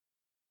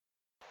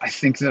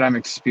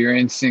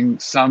experiencing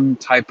some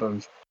type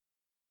of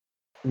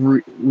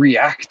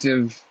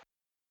reactive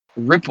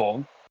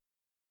ripple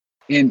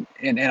and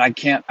I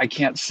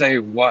can't say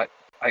what.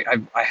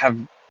 I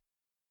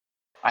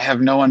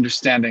have no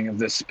understanding of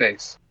this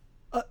space.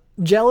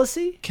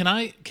 Jealousy? Can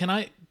I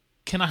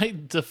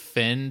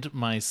defend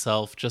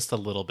myself just a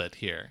little bit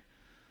here?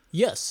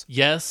 Yes.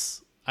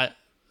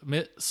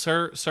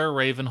 Sir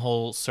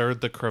Ravenhole, Sir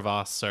the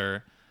Crevasse,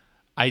 sir,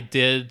 I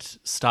did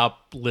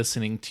stop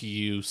listening to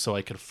you so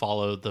I could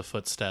follow the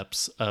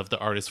footsteps of the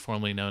artist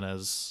formerly known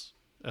as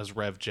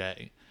Rev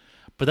J.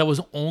 But that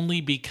was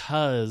only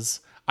because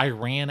I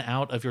ran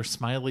out of your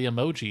smiley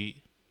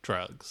emoji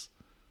drugs.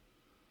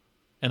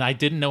 And I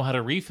didn't know how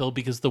to refill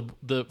because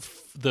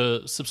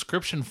the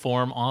subscription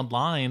form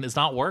online is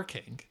not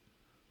working.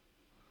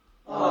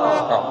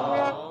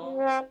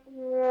 I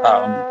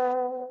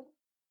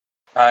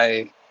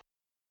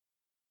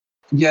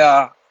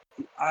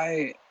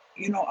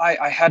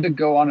had to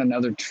go on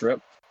another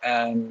trip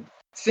and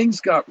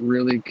things got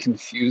really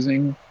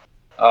confusing.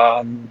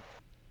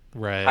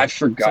 Right. I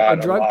forgot. So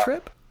a drug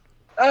trip?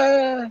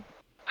 I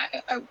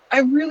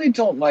really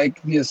don't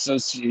like the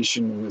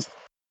association with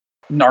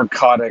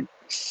narcotic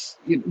lyrics,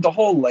 the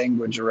whole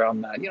language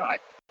around that.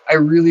 I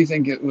really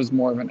think it was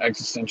more of an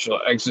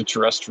existential,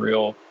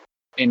 extraterrestrial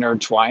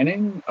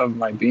intertwining of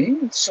my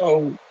being.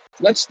 So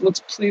let's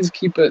please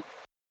keep it.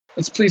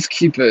 Let's please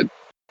keep it,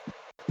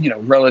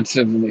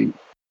 relatively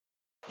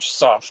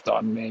soft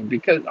on me,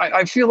 because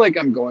I feel like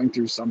I'm going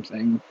through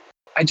something.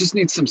 I just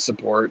need some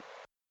support.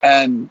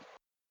 And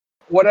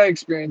what I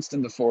experienced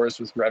in the forest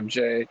with Rev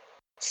J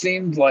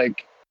seemed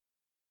like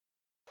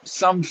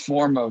some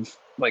form of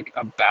like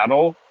a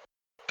battle,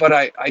 but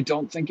I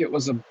don't think it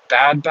was a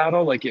bad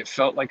battle. Like, it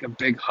felt like a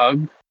big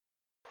hug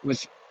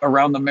with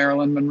around the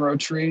Marilyn Monroe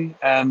tree.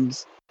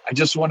 And I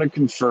just want to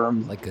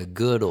confirm, Like a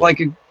good old.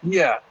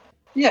 yeah.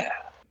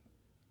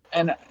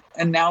 And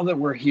now that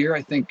we're here,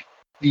 I think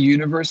the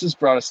universe has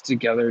brought us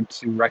together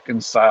to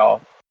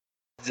reconcile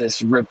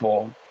this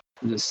ripple,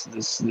 this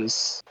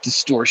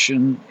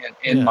distortion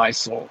in my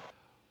soul.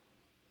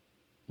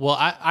 Well,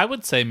 I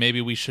would say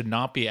maybe we should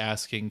not be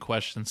asking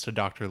questions to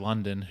Dr.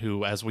 London,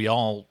 who, as we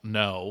all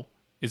know,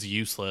 is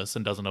useless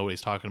and doesn't know what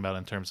he's talking about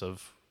in terms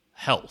of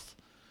health.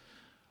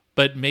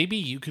 But maybe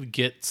you could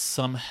get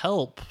some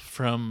help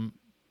from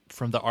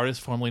the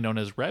artist formerly known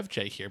as Rev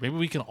J here. Maybe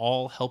we can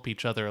all help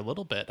each other a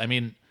little bit. I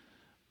mean,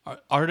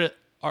 the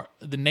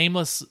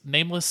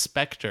nameless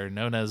specter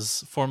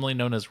formerly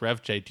known as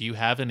Rev J, do you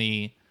have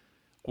any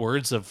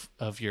words of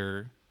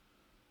your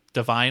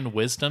divine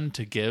wisdom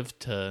to give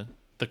to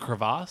the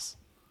crevasse?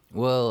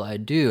 Well, I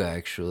do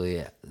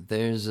actually.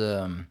 There's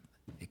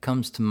it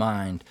comes to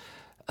mind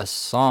a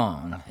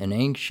song, an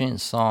ancient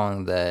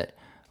song that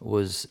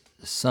was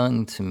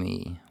sung to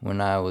me when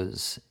I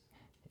was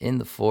in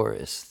the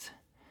forest.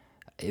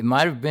 It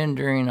might have been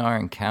during our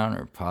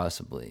encounter,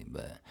 possibly,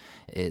 but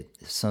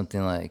it's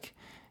something like,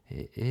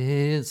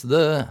 "It's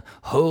the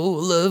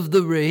whole of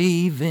the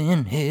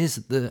raven, it's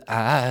the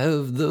eye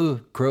of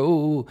the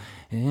crow,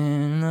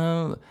 and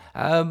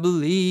I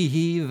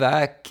believe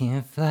I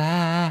can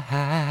fly."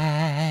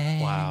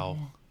 Wow.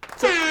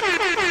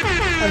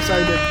 I'm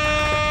sorry, dude.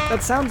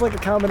 That sounds like a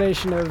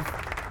combination of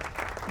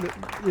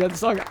the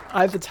song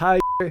 "I the Tiger"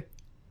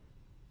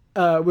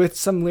 with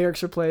some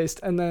lyrics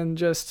replaced, and then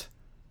just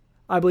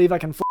 "I Believe I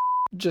Can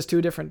just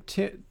two different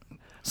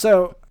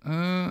So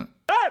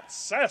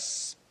That's a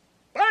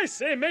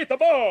spicy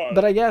meatball!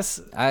 but I guess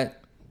I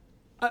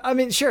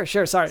mean, sure.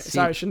 Sorry,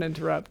 I shouldn't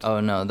interrupt. Oh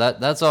no,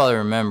 that's all I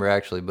remember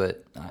actually.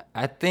 But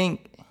I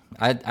think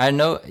I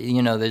know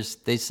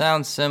they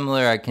sound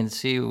similar. I can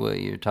see what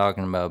you're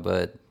talking about,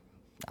 but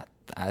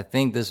I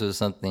think this was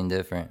something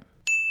different.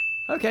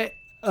 Okay.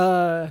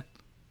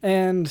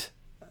 And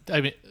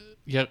I mean,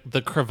 yeah,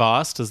 the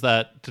crevasse, did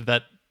that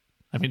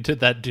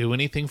do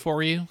anything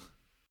for you?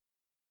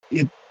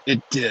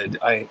 It did.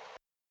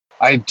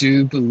 I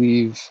do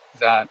believe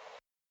that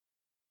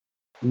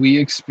we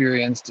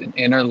experienced an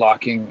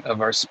interlocking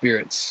of our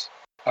spirits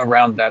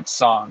around that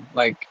song,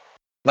 like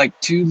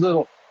two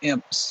little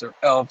imps or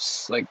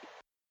elves, like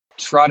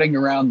trotting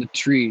around the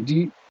tree.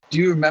 Do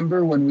you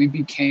remember when we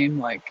became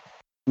like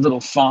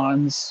little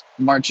fawns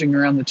marching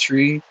around the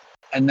tree,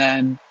 and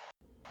then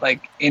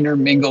like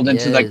intermingled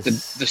into like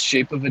the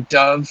shape of a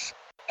dove,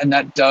 and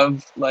that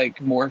dove like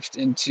morphed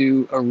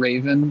into a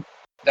raven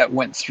that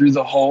went through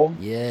the hole?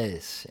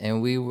 Yes,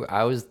 and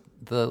I was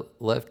the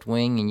left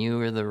wing and you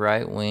were the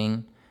right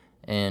wing,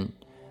 and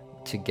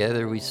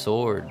together we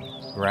soared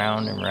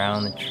round and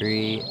round the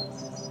tree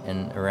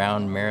and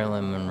around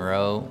Marilyn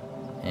Monroe,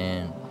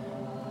 and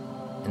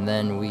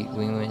then we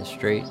went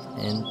straight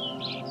in.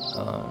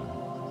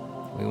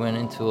 We went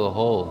into a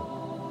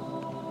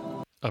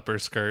hole. Upper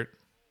skirt.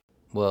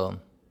 Well,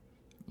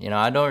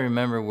 I don't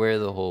remember where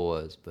the hole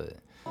was, but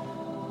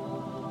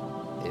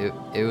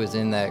it was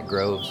in that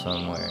grove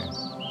somewhere.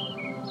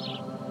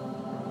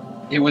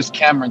 It was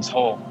Cameron's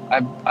hole.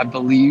 I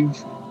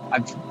believe.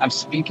 I'm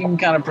speaking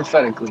kind of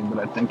prophetically, but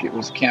I think it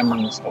was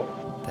Cameron's hole.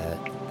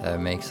 That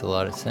makes a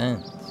lot of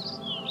sense.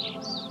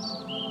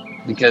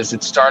 Because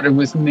it started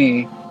with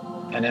me,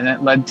 and then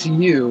it led to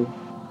you,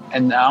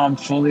 and now I'm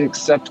fully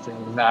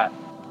accepting that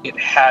it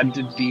had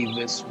to be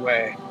this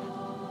way.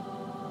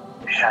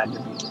 It had to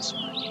be this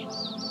way.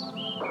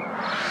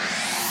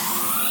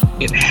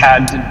 It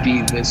had to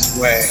be this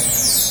way.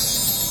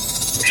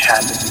 It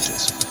had to be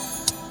this way.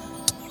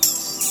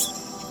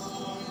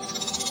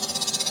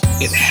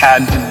 It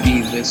had to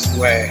be this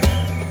way.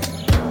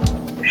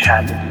 It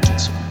had to be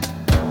this way.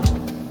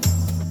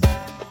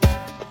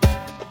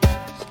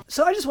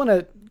 So I just want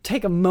to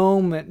take a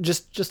moment,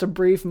 just a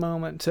brief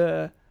moment,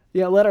 to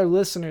let our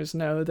listeners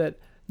know that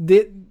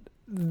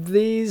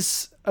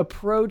these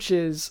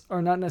approaches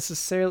are not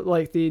necessarily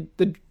like the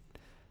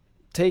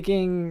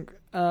taking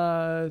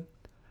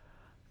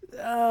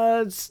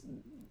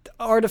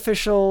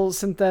artificial,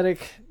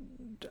 synthetic.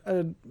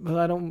 Well,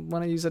 I don't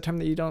want to use a term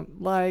that you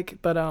don't like,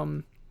 but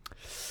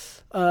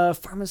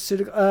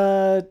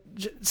pharmaceutical,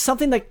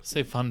 something like,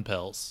 say fun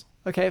pills.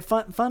 Okay,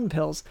 fun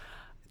pills.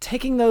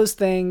 Taking those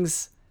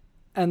things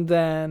and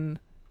then,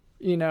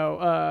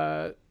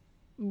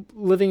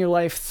 living your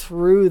life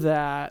through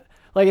that.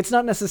 Like, it's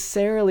not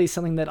necessarily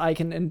something that I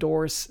can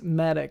endorse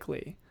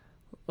medically.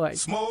 like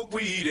Smoke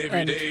weed every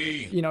and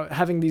day. you know,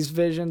 having these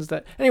visions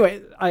that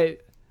anyway,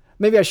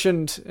 maybe I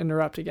shouldn't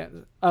interrupt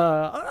again.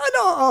 No,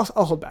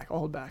 I'll hold back. I'll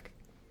hold back.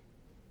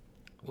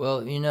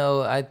 Well, you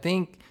know, I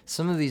think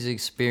some of these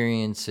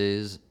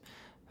experiences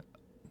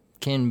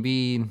can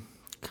be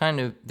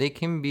they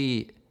can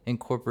be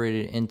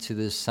incorporated into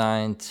the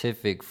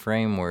scientific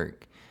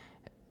framework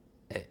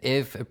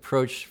if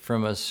approached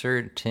from a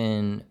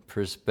certain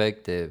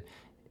perspective.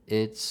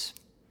 It's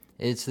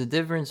the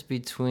difference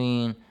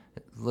between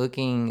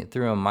looking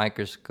through a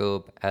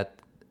microscope at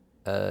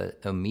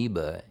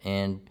amoeba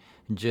and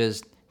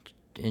just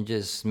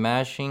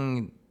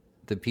smashing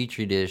the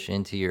petri dish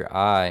into your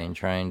eye and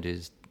trying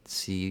to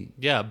see.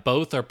 Yeah,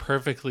 both are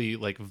perfectly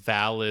like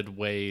valid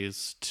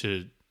ways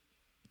to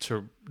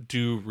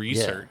do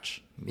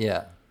research.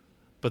 Yeah.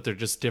 But they're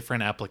just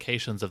different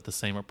applications of the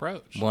same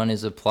approach. One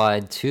is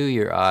applied to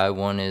your eye,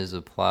 one is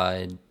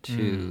applied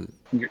to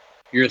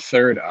Your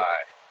third eye.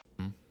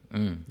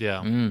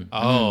 Yeah.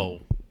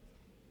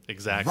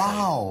 Exactly.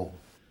 Wow.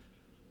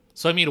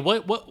 So I mean,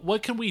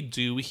 what can we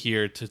do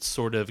here to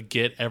sort of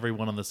get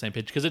everyone on the same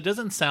page? Because it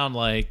doesn't sound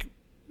like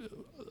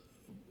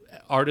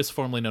artist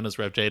formerly known as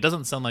Rev J. It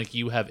doesn't sound like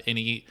you have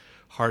any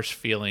harsh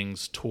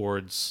feelings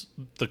towards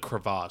the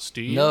crevasse,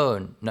 do you?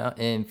 No.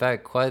 In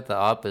fact, quite the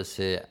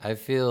opposite. I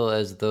feel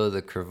as though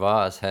the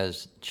crevasse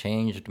has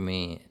changed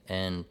me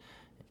and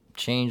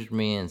changed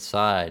me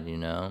inside, you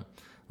know?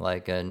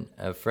 Like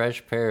a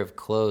fresh pair of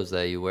clothes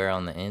that you wear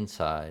on the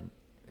inside.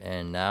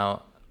 And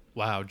now...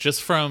 Wow,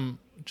 just from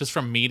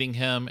meeting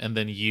him and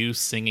then you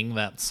singing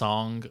that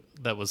song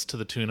that was to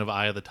the tune of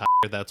Eye of the Tiger,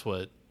 that's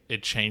what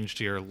it changed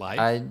your life?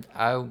 I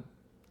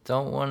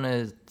don't want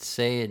to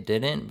say it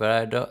didn't, but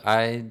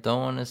I don't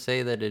want to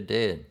say that it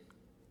did.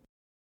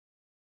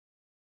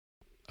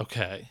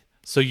 Okay.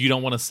 So you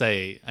don't want to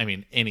say, I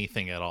mean,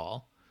 anything at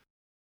all?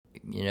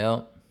 You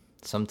know,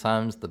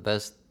 sometimes the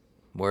best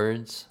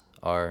words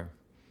are...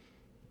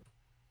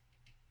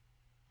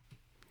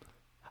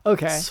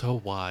 Okay.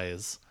 So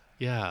wise.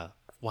 Yeah.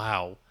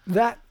 Wow.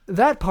 That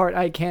part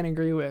I can't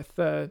agree with.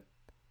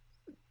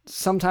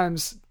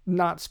 Sometimes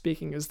not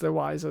speaking is the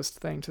wisest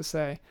thing to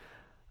say.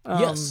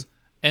 Yes.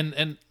 And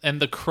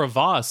the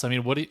crevasse. I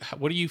mean, what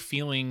are you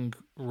feeling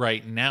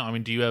right now? I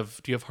mean, do you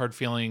have hard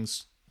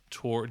feelings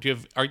toward? Do you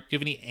have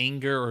any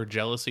anger or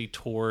jealousy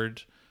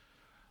toward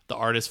the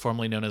artist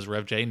formerly known as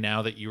Rev J?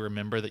 Now that you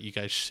remember that you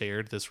guys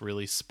shared this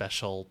really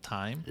special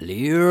time.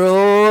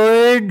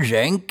 Leroy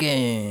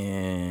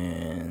Jenkins.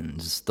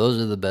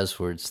 Those are the best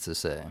words to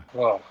say.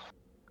 Oh.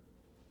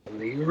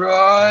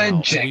 Leroy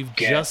Wow. Jenkins. We've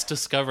just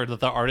discovered that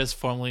the artist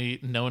formerly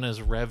known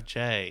as Rev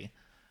J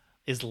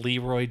is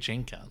Leroy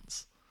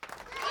Jenkins,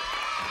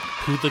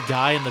 who the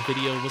guy in the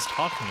video was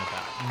talking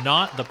about,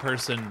 not the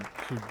person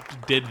who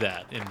did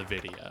that in the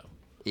video.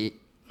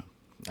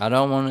 I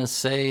don't want to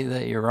say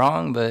that you're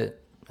wrong,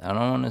 but I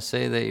don't want to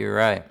say that you're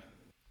right.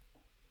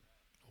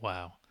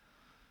 Wow.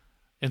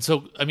 And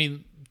so, I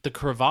mean, the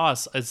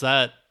crevasse, does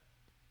that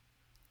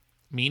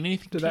mean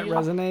anything Did to that you?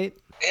 resonate?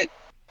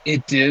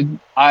 It did.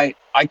 I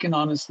can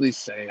honestly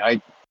say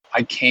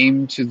I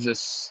came to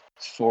this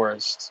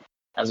forest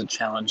as a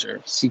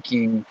challenger,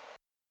 seeking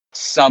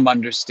some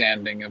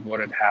understanding of what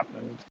had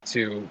happened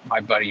to my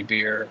buddy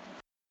Beer,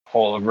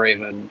 Hole of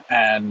Raven.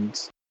 And,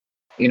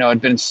 you know,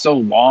 it'd been so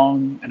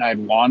long and I'd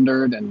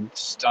wandered and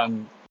just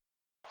done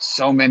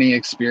so many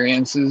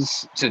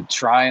experiences to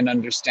try and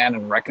understand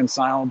and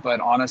reconcile. But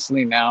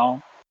honestly,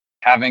 now,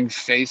 having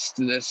faced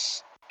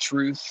this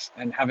truth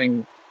and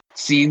having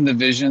seen the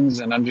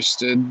visions and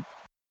understood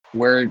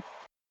where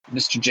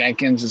Mr.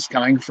 Jenkins is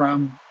coming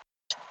from,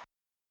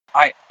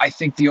 I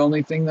think the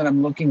only thing that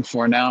I'm looking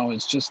for now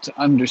is just to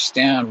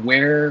understand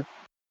where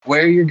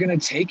you're gonna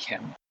take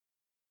him.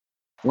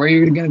 Where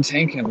you're gonna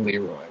take him,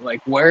 Leroy.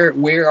 Like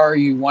where are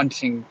you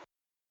wanting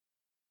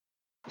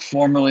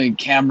formerly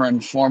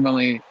Cameron,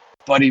 formerly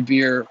Buddy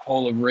Beer,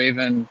 Hole of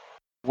Raven,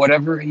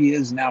 whatever he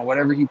is now,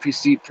 whatever he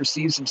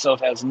perceives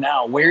himself as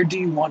now, where do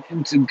you want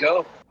him to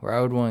go? Where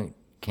I would want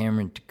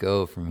Cameron to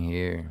go from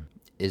here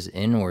is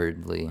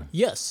inwardly.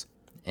 Yes.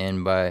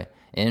 And by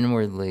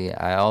inwardly,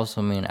 I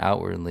also mean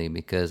outwardly,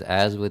 because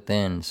as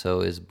within,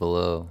 so is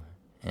below.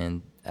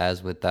 And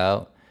as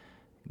without,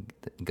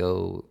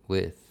 go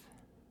with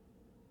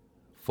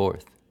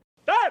forth.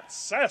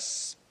 That's a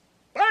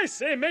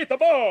spicy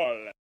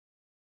meatball.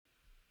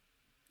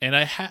 And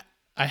I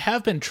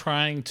have been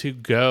trying to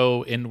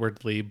go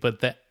inwardly,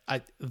 but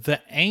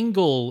the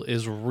angle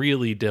is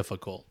really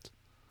difficult.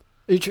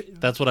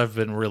 That's what I've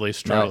been really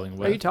struggling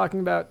with. Are you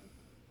talking about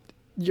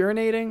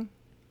urinating?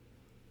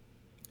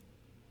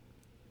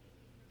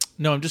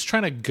 No, I'm just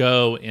trying to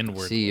go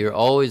inward. See, you're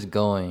always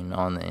going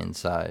on the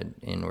inside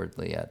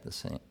inwardly at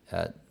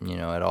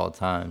all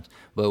times.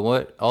 But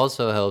what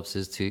also helps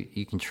is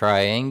you can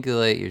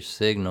triangulate your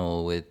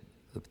signal with,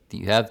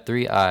 you have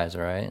 3 eyes,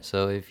 right?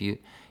 So if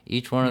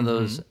each one of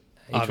those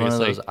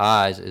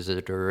eyes is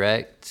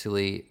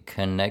directly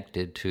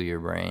connected to your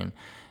brain,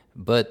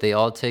 but they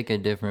all take a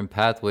different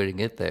pathway to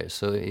get there.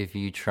 So if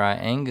you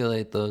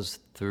triangulate those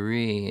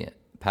 3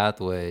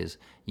 pathways,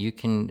 you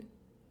can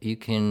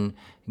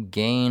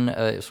gain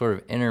a sort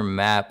of inner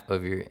map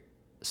of your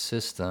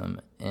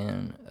system,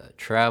 and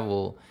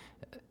travel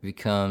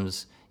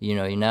becomes,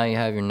 now you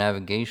have your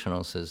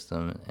navigational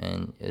system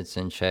and it's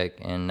in check,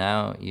 and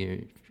now you're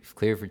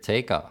clear for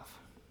takeoff.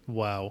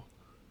 Wow.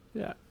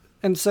 Yeah.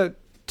 And so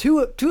two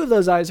of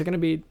those eyes are going to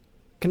be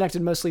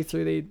connected mostly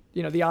through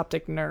the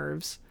optic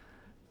nerves.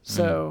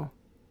 So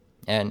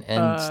and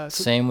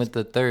same with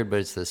the third, but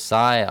it's the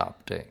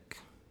synaptic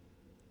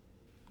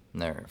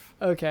nerve.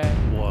 Okay.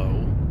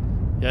 Whoa.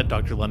 Yeah,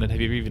 Dr. London,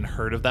 have you even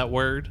heard of that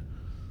word?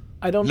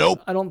 I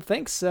don't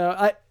think so.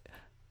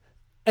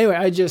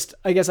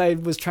 I guess I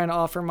was trying to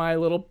offer my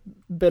little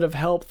bit of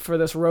help for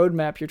this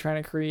roadmap you're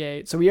trying to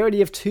create. So we already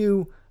have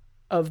two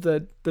of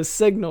the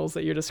signals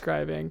that you're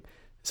describing.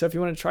 So if you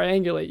want to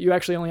triangulate, you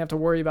actually only have to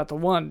worry about the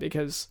one,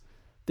 because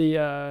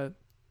the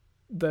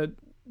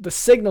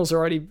signals are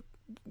already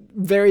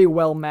very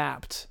well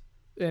mapped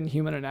in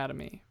human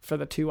anatomy for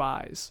the two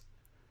eyes.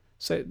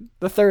 So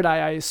the third eye,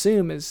 I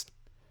assume, is,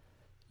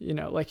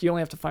 like you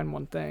only have to find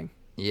one thing.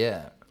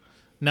 Yeah.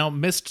 Now,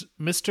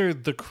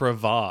 Mr. the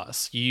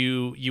Crevasse,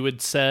 you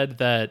had said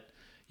that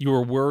you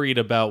were worried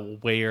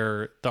about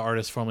where the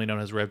artist formerly known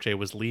as Rev J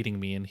was leading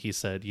me, and he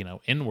said,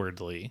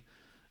 inwardly.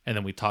 And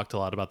then we talked a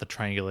lot about the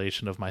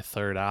triangulation of my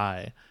third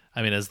eye.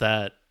 I mean, does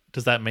that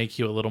make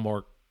you a little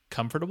more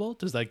comfortable?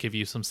 Does that give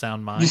you some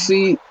sound mind? You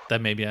see, that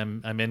maybe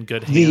I'm in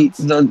good hands?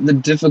 The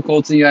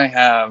difficulty I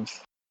have,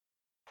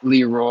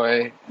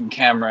 Leroy and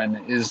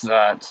Cameron, is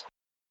that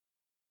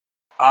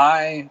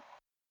I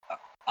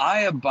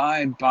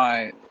abide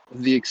by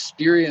the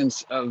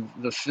experience of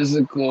the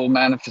physical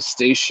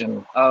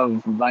manifestation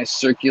of my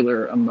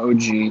circular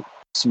emoji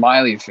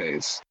smiley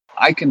face.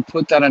 I can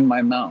put that in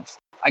my mouth.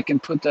 I can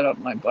put that up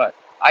my butt.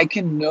 I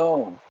can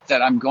know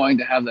that I'm going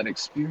to have that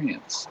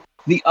experience.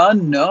 The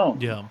unknown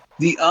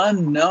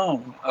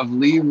of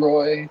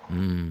Leroy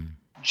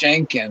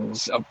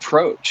Jenkins'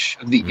 approach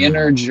of the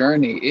inner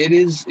journey, it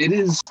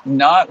is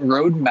not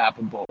road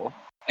mappable.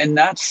 And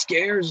that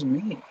scares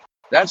me.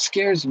 That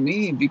scares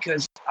me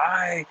because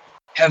I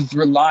have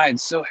relied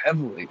so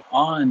heavily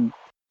on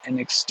an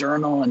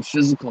external and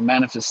physical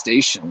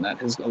manifestation that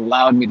has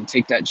allowed me to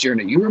take that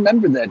journey. You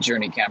remember that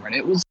journey,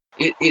 Cameron.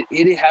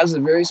 It has a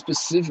very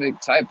specific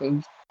type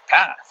of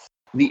path.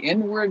 The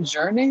inward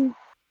journey,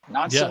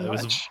 not so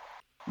much.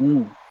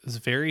 It was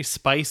very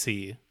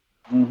spicy.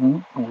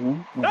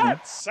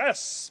 That's a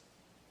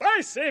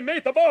spicy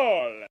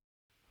meatball.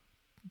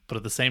 But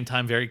at the same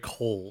time, very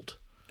cold.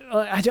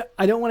 I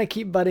don't want to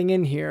keep butting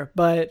in here,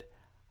 but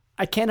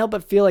I can't help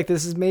but feel like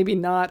this is maybe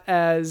not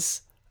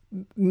as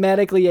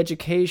medically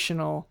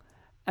educational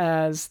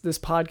as this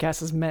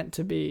podcast is meant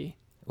to be.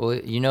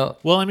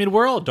 Well, I mean,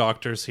 we're all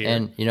doctors here.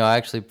 And, I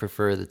actually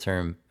prefer the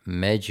term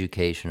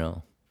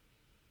meducational.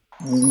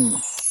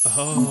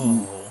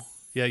 Oh.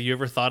 Yeah, you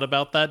ever thought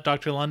about that,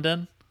 Dr.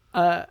 London?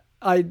 I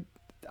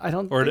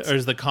don't Or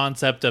is the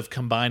concept of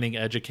combining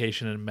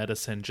education and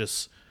medicine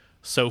just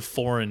so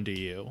foreign to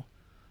you?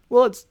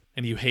 Well,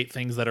 and you hate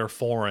things that are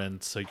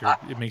foreign, so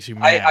it makes you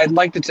mad. I'd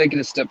like to take it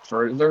a step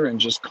further and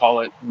just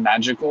call it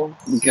magical,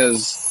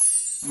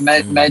 because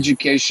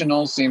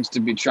educational seems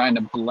to be trying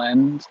to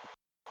blend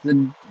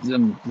the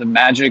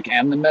magic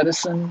and the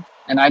medicine,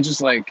 and I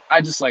just like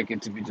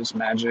it to be just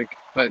magic.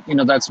 But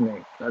that's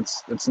me.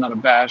 That's not a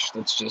bash.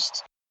 That's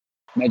just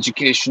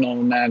educational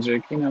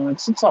magic.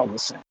 It's all the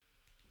same.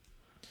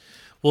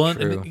 Well,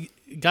 and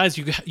guys,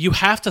 you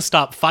have to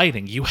stop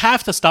fighting. You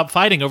have to stop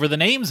fighting over the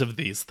names of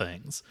these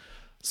things.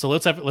 So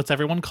let's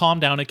everyone calm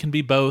down. It can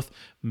be both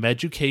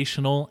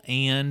meducational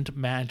and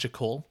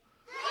magical.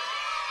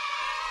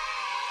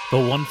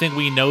 But one thing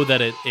we know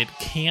that it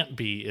can't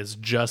be is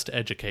just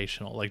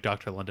educational, like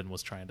Dr. London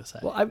was trying to say.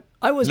 Well,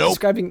 I was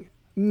describing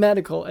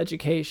medical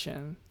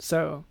education,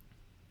 so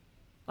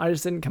I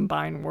just didn't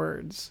combine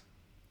words.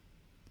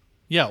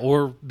 Yeah,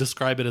 or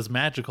describe it as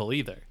magical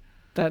either.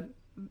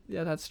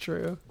 Yeah, that's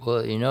true. Well,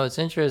 it's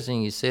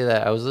interesting you say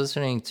that. I was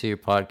listening to your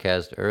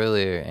podcast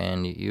earlier,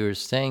 and you were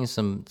saying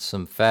some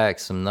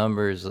facts, some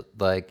numbers,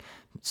 like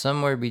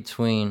somewhere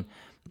between,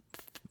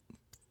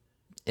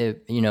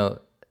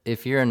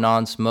 if you're a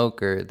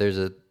non-smoker, there's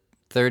a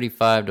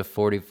 35 to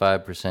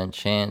 45%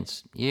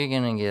 chance you're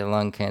going to get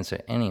lung cancer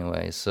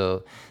anyway.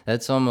 So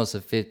that's almost a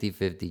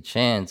 50-50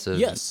 chance of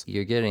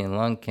you're getting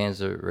lung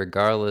cancer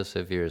regardless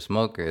if you're a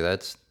smoker.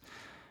 It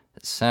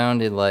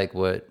sounded like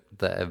what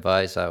the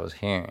advice I was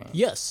hearing.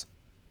 Yes.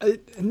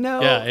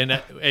 No. Yeah,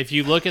 and if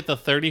you look at the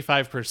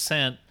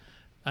 35%,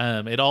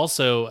 it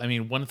also, I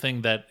mean, one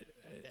thing that,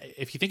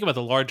 if you think about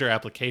the larger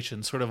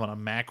application, sort of on a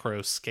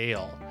macro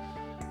scale,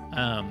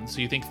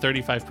 so you think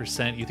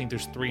 35%, you think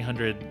there's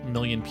 300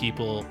 million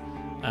people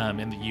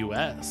in the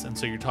U.S., and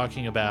so you're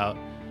talking about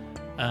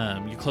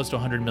you're close to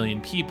 100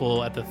 million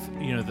people at the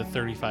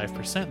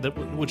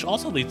 35%, which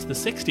also leads to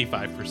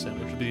 65%,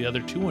 which would be the other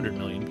 200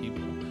 million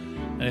people.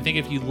 And I think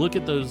if you look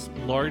at those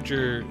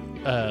larger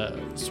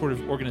sort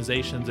of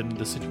organizations and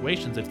the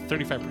situations, if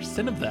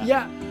 35% of that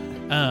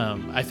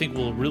I think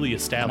will really And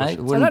establish.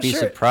 I wouldn't not be sure.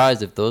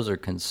 surprised if those are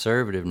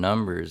conservative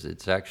numbers.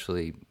 It's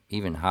actually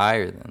even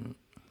higher than.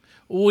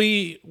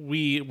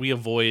 We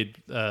avoid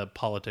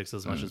politics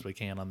as much as we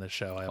can on this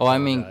show. Oh, I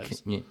mean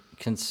apologize.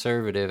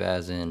 conservative,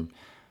 as in.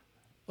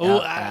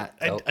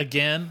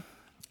 Again,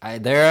 I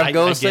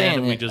go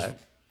saying we it. just.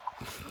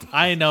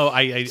 I know.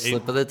 I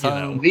Slip of the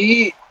tongue.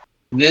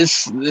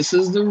 This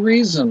is the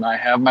reason I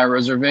have my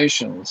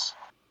reservations,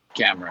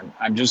 Cameron.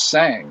 I'm just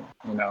saying,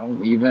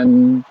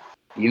 even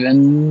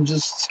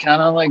just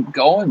kind of like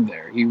going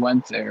there. He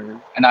went there,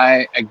 and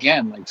I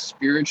again, like,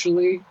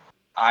 spiritually,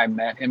 I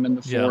met him in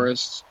the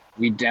forest.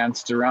 We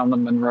danced around the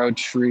Monroe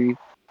tree.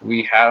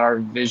 We had our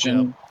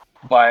vision,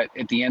 but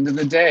at the end of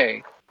the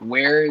day,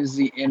 where is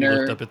the You inner?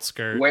 lift up its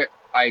skirt. Where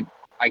I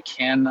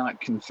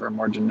cannot confirm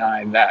or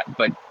deny that,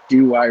 but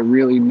do I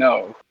really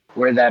know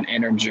where that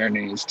inner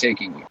journey is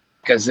taking you?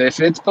 Because if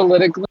it's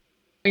politically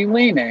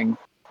leaning,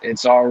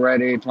 it's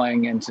already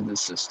playing into the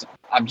system.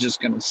 I'm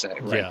just going to say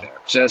there.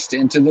 Just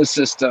into the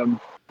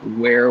system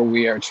where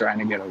we are trying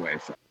to get away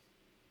from.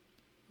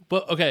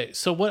 Well, okay,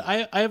 so what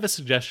I have a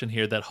suggestion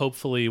here that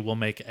hopefully will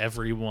make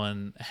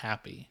everyone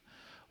happy.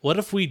 What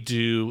if we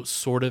do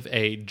sort of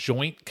a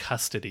joint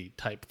custody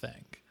type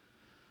thing?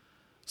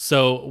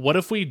 So what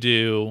if we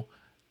do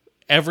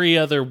every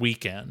other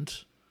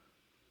weekend?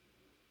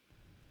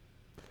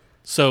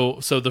 So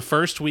the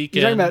first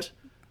weekend. You're talking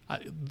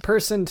about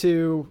person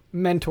to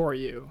mentor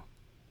you.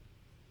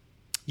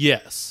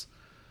 Yes.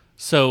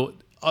 So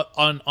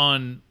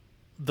on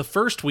the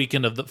first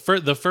weekend of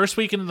the first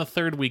weekend and the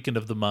third weekend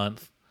of the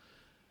month,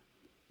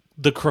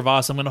 the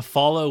crevasse, I'm going to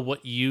follow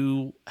what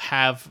you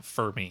have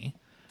for me,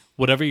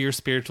 whatever your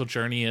spiritual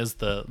journey is.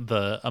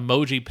 The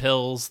emoji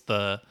pills,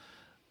 the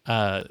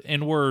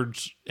inward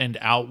and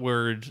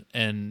outward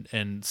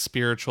and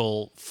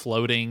spiritual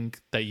floating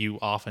that you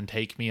often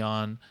take me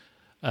on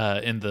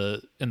in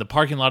the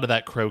parking lot of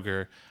that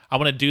Kroger. I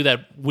want to do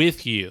that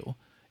with you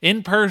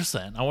in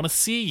person. I want to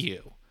see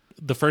you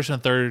the first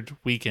and third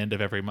weekend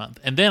of every month.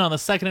 And then on the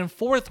second and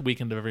fourth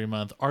weekend of every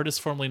month, artist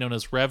formerly known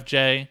as Rev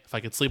J, if I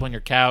could sleep on your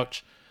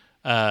couch,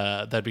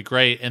 that'd be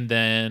great. And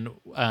then,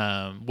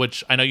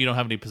 which I know you don't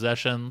have any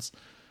possessions,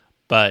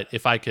 but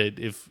if I could,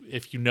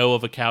 if you know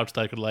of a couch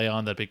that I could lay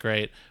on, that'd be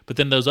great. But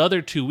then those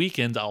other 2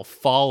 weekends, I'll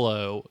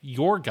follow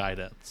your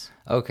guidance.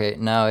 Okay,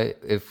 now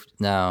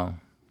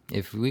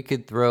if we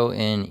could throw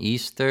in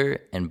Easter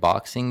and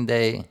Boxing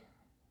Day,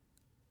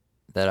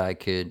 that I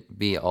could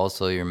be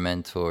also your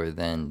mentor,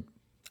 then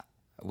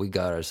we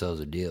got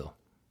ourselves a deal.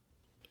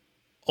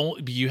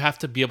 You have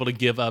to be able to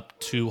give up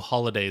 2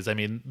 holidays. I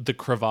mean, the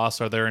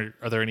crevasse. Are there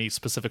any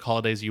specific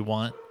holidays you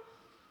want?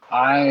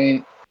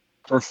 I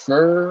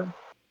prefer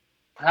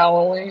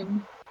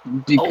Halloween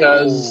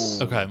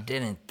because Okay.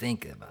 Didn't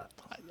think about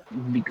that.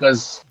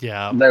 because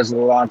Yeah. there's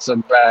lots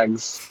of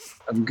bags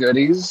of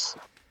goodies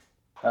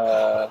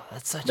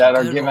That's such that a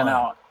are good given one.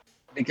 out.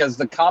 Because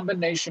the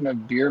combination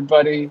of Beer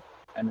Buddy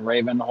and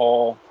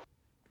Ravenhole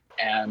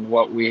and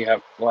what we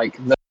have, like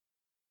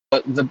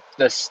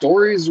the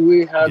stories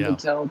we had to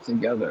tell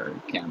together,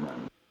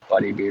 Cameron,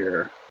 Buddy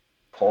Beer,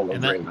 Hole of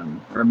And that-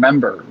 Raven.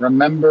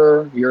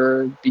 Remember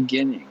your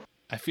beginning.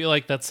 I feel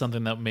like that's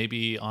something that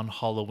maybe on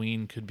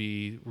Halloween could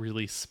be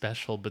really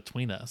special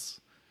between us.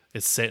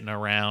 Is sitting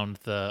around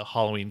the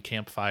Halloween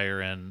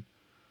campfire and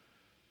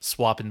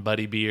swapping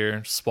buddy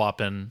beer,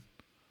 swapping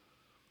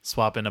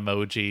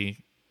emoji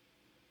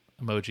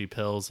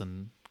pills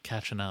and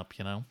catching up,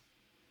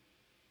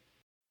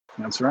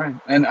 That's right.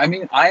 And I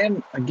mean,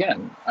 I'm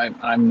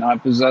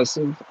not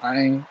possessive.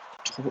 I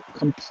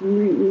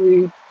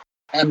completely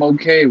am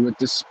okay with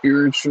the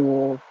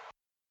spiritual,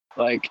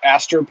 like,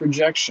 astral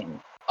projection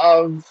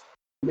of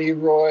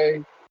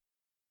Leroy,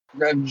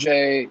 Rev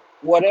J,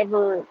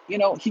 whatever,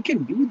 he can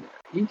be there.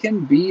 He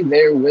can be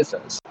there with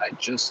us. I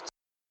just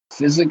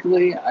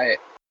physically, I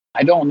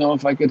don't know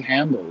if I could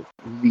handle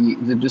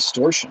the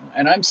distortion.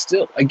 And I'm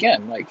still,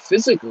 again, like,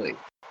 physically,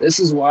 this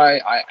is why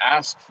I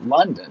asked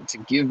London to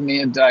give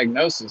me a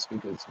diagnosis,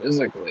 because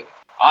physically,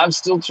 I'm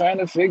still trying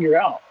to figure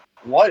out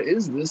what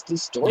is this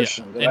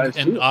distortion that I and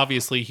feel.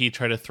 obviously he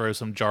tried to throw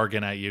some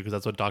jargon at you because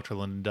that's what Dr.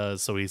 London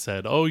does. So he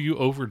said, "Oh, you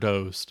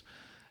overdosed,"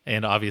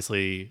 and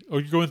obviously, "Oh,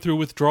 you're going through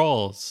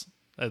withdrawals."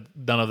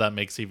 None of that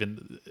makes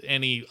even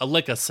a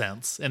lick of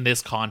sense in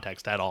this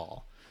context at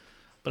all.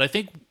 But I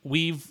think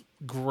we've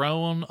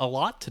grown a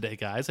lot today,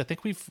 guys. I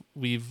think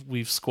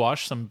we've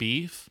squashed some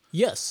beef.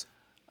 Yes.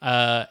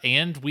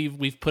 And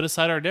we've put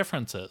aside our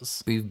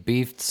differences. We've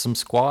beefed some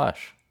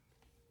squash.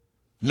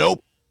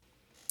 Nope.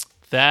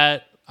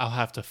 That I'll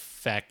have to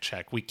fact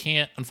check.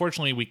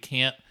 Unfortunately, we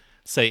can't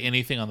say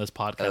anything on this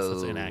podcast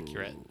that's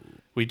inaccurate.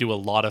 We do a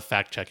lot of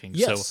fact checking.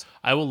 Yes. So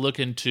I will look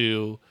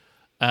into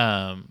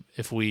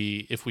if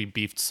we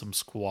beefed some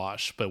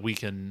squash, but we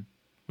can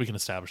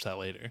establish that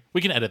later.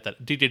 We can edit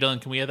that. DJ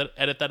Dylan, can we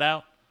edit that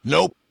out?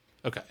 Nope.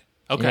 Okay.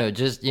 Okay.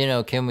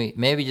 Can we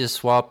maybe just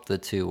swap the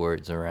 2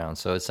 words around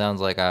so it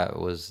sounds like I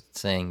was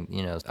saying,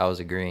 I was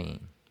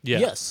agreeing. Yeah.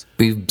 Yes.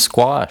 Beef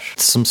squash,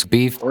 some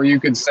beef. Or you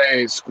could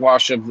say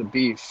squash of the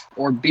beef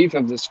or beef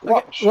of the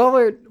squash.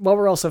 While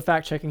we're also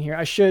fact checking here,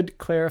 I should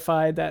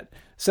clarify that.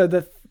 So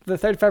the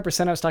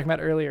 35% I was talking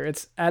about earlier,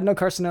 it's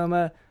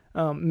adenocarcinoma,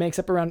 makes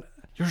up around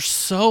You're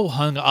so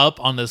hung up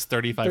on this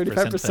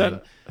 35%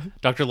 thing.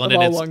 Dr. of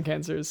London, all lung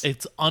cancers.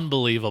 it's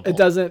unbelievable. It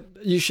doesn't.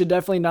 You should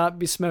definitely not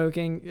be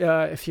smoking.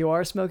 If you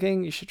are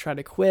smoking, you should try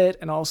to quit,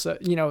 and also,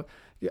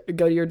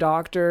 go to your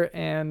doctor.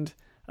 And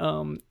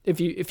if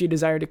you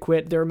desire to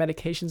quit, there are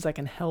medications that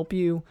can help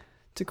you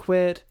to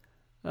quit.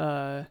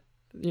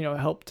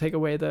 Help take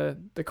away the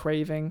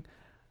craving.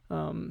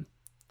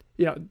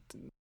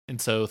 And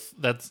so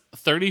that's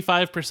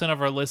 35%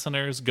 of our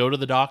listeners go to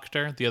the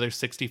doctor. The other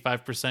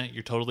 65%,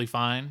 you're totally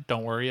fine.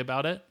 Don't worry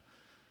about it.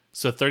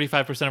 So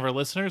 35% of our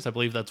listeners, I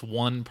believe that's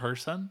one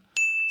person.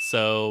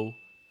 So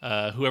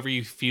whoever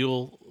you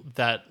feel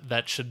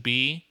that should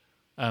be,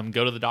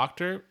 go to the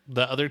doctor.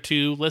 The other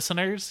two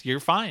listeners, you're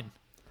fine.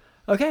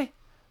 Okay.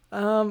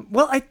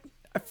 Well, I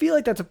feel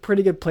like that's a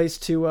pretty good place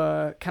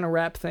to kind of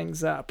wrap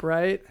things up,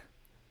 right?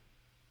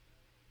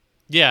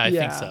 Yeah, I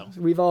think so.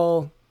 We've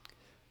all...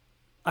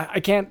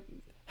 I can't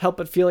help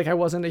but feel like I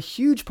wasn't a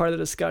huge part of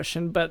the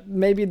discussion, but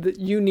maybe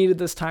you needed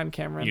this time,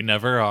 Cameron. You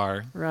never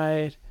are.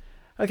 Right.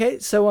 Okay,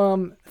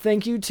 so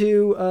thank you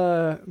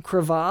to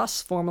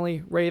Crevasse,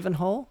 formerly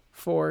Ravenhole,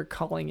 for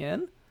calling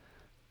in.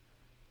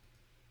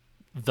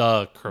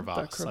 The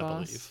crevasse, I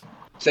believe.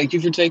 Thank you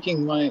for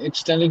taking my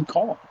extended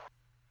call.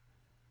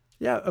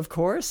 Yeah, of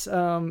course.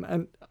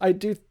 And I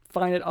do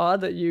find it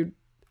odd that you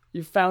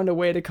found a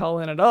way to call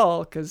in at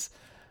all, because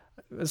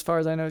as far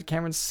as I know,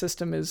 Cameron's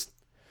system is...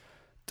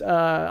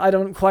 I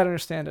don't quite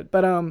understand it.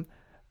 But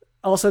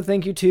also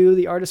thank you to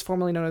the artist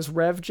formerly known as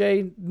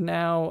RevJ,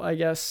 now, I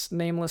guess,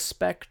 Nameless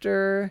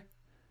Spectre.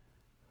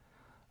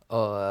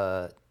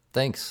 Oh,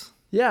 thanks.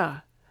 Yeah.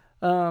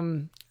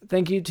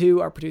 Thank you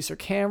to our producer,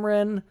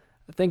 Cameron.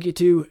 Thank you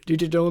to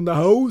Digital in the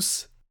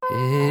House.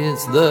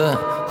 It's the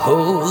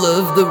hole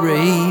of the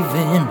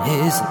raven,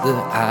 it's the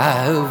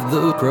eye of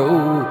the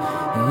crow.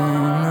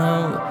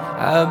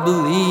 I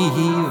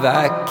believe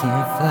I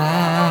can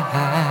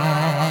fly.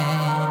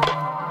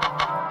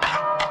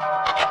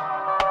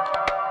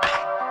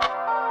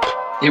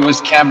 It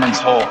was Cameron's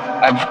hole.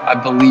 I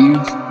believe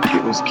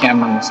it was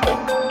Cameron's hole.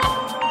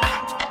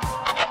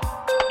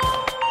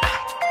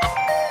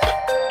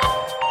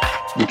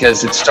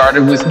 Because it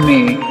started with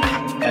me,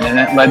 and then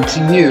it led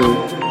to you,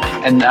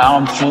 and now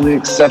I'm fully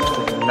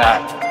accepting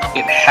that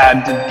it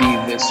had to be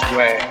this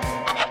way.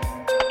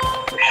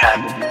 It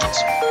had to be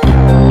this way.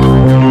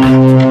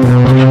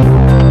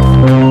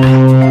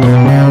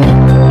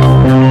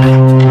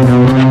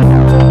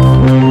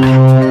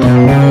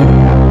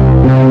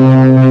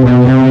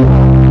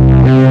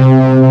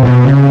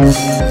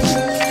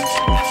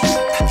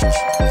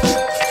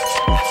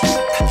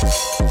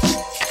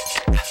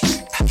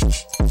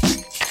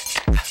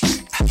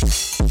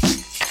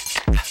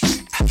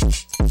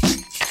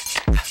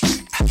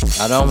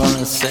 I don't want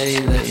to say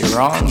that you're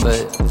wrong,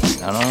 but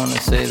I don't want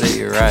to say that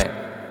you're right.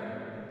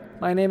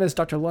 My name is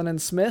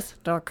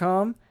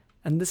drlondonsmith.com,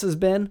 and this has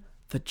been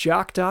the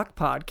Jock Doc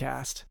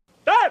Podcast.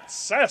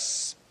 That's a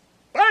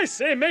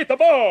spicy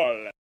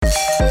meatball!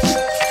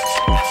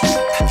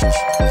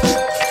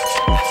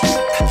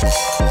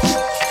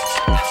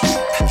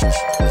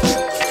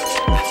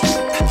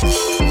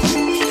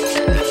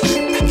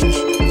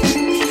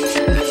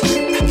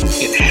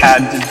 It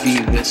had to be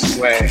this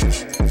way.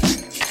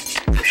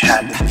 It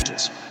had to be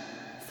this way.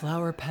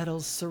 Flower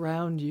petals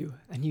surround you,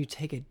 and you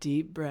take a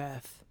deep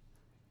breath.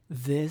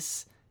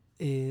 This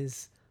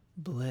is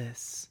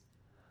bliss.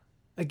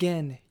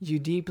 Again, you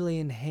deeply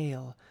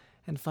inhale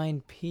and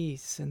find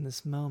peace in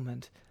this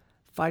moment,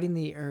 fighting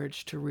the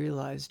urge to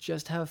realize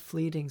just how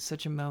fleeting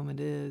such a moment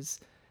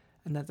is,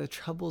 and that the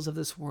troubles of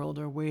this world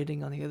are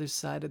waiting on the other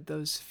side of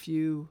those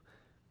few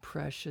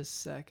precious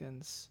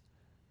seconds.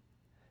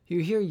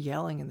 You hear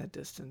yelling in the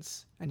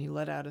distance, and you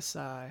let out a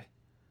sigh.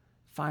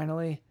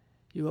 Finally,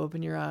 you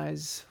open your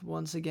eyes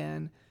once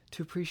again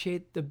to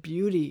appreciate the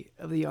beauty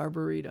of the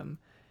arboretum,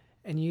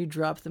 and you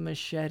drop the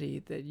machete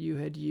that you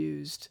had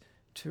used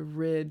to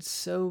rid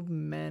so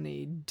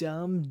many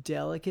dumb,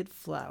 delicate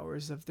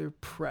flowers of their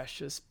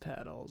precious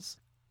petals.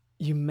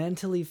 You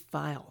mentally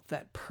file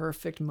that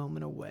perfect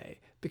moment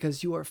away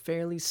because you are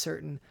fairly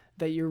certain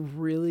that your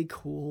really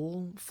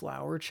cool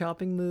flower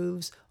chopping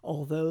moves,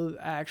 although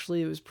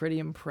actually it was pretty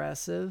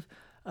impressive,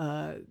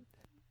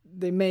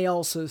 they may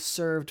also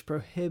serve to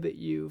prohibit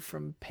you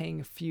from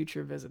paying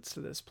future visits to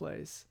this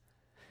place.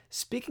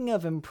 Speaking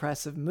of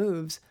impressive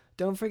moves,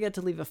 don't forget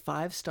to leave a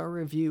 5-star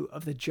review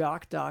of the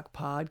Jock Doc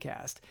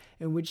podcast,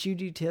 in which you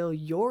detail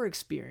your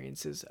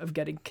experiences of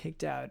getting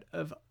kicked out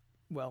of,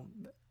 well,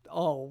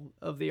 all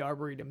of the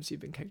arboretums you've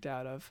been kicked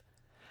out of.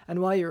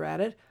 And while you're at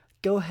it,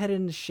 go ahead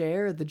and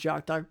share the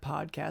Jock Doc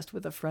podcast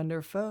with a friend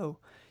or foe.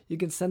 You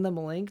can send them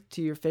a link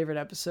to your favorite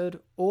episode,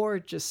 or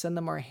just send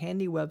them our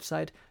handy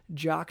website,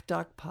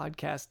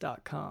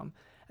 jockdocpodcast.com.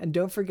 And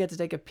don't forget to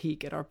take a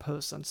peek at our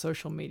posts on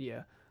social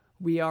media.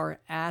 We are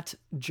at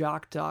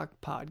Jock Doc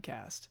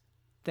Podcast.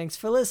 Thanks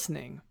for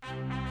listening.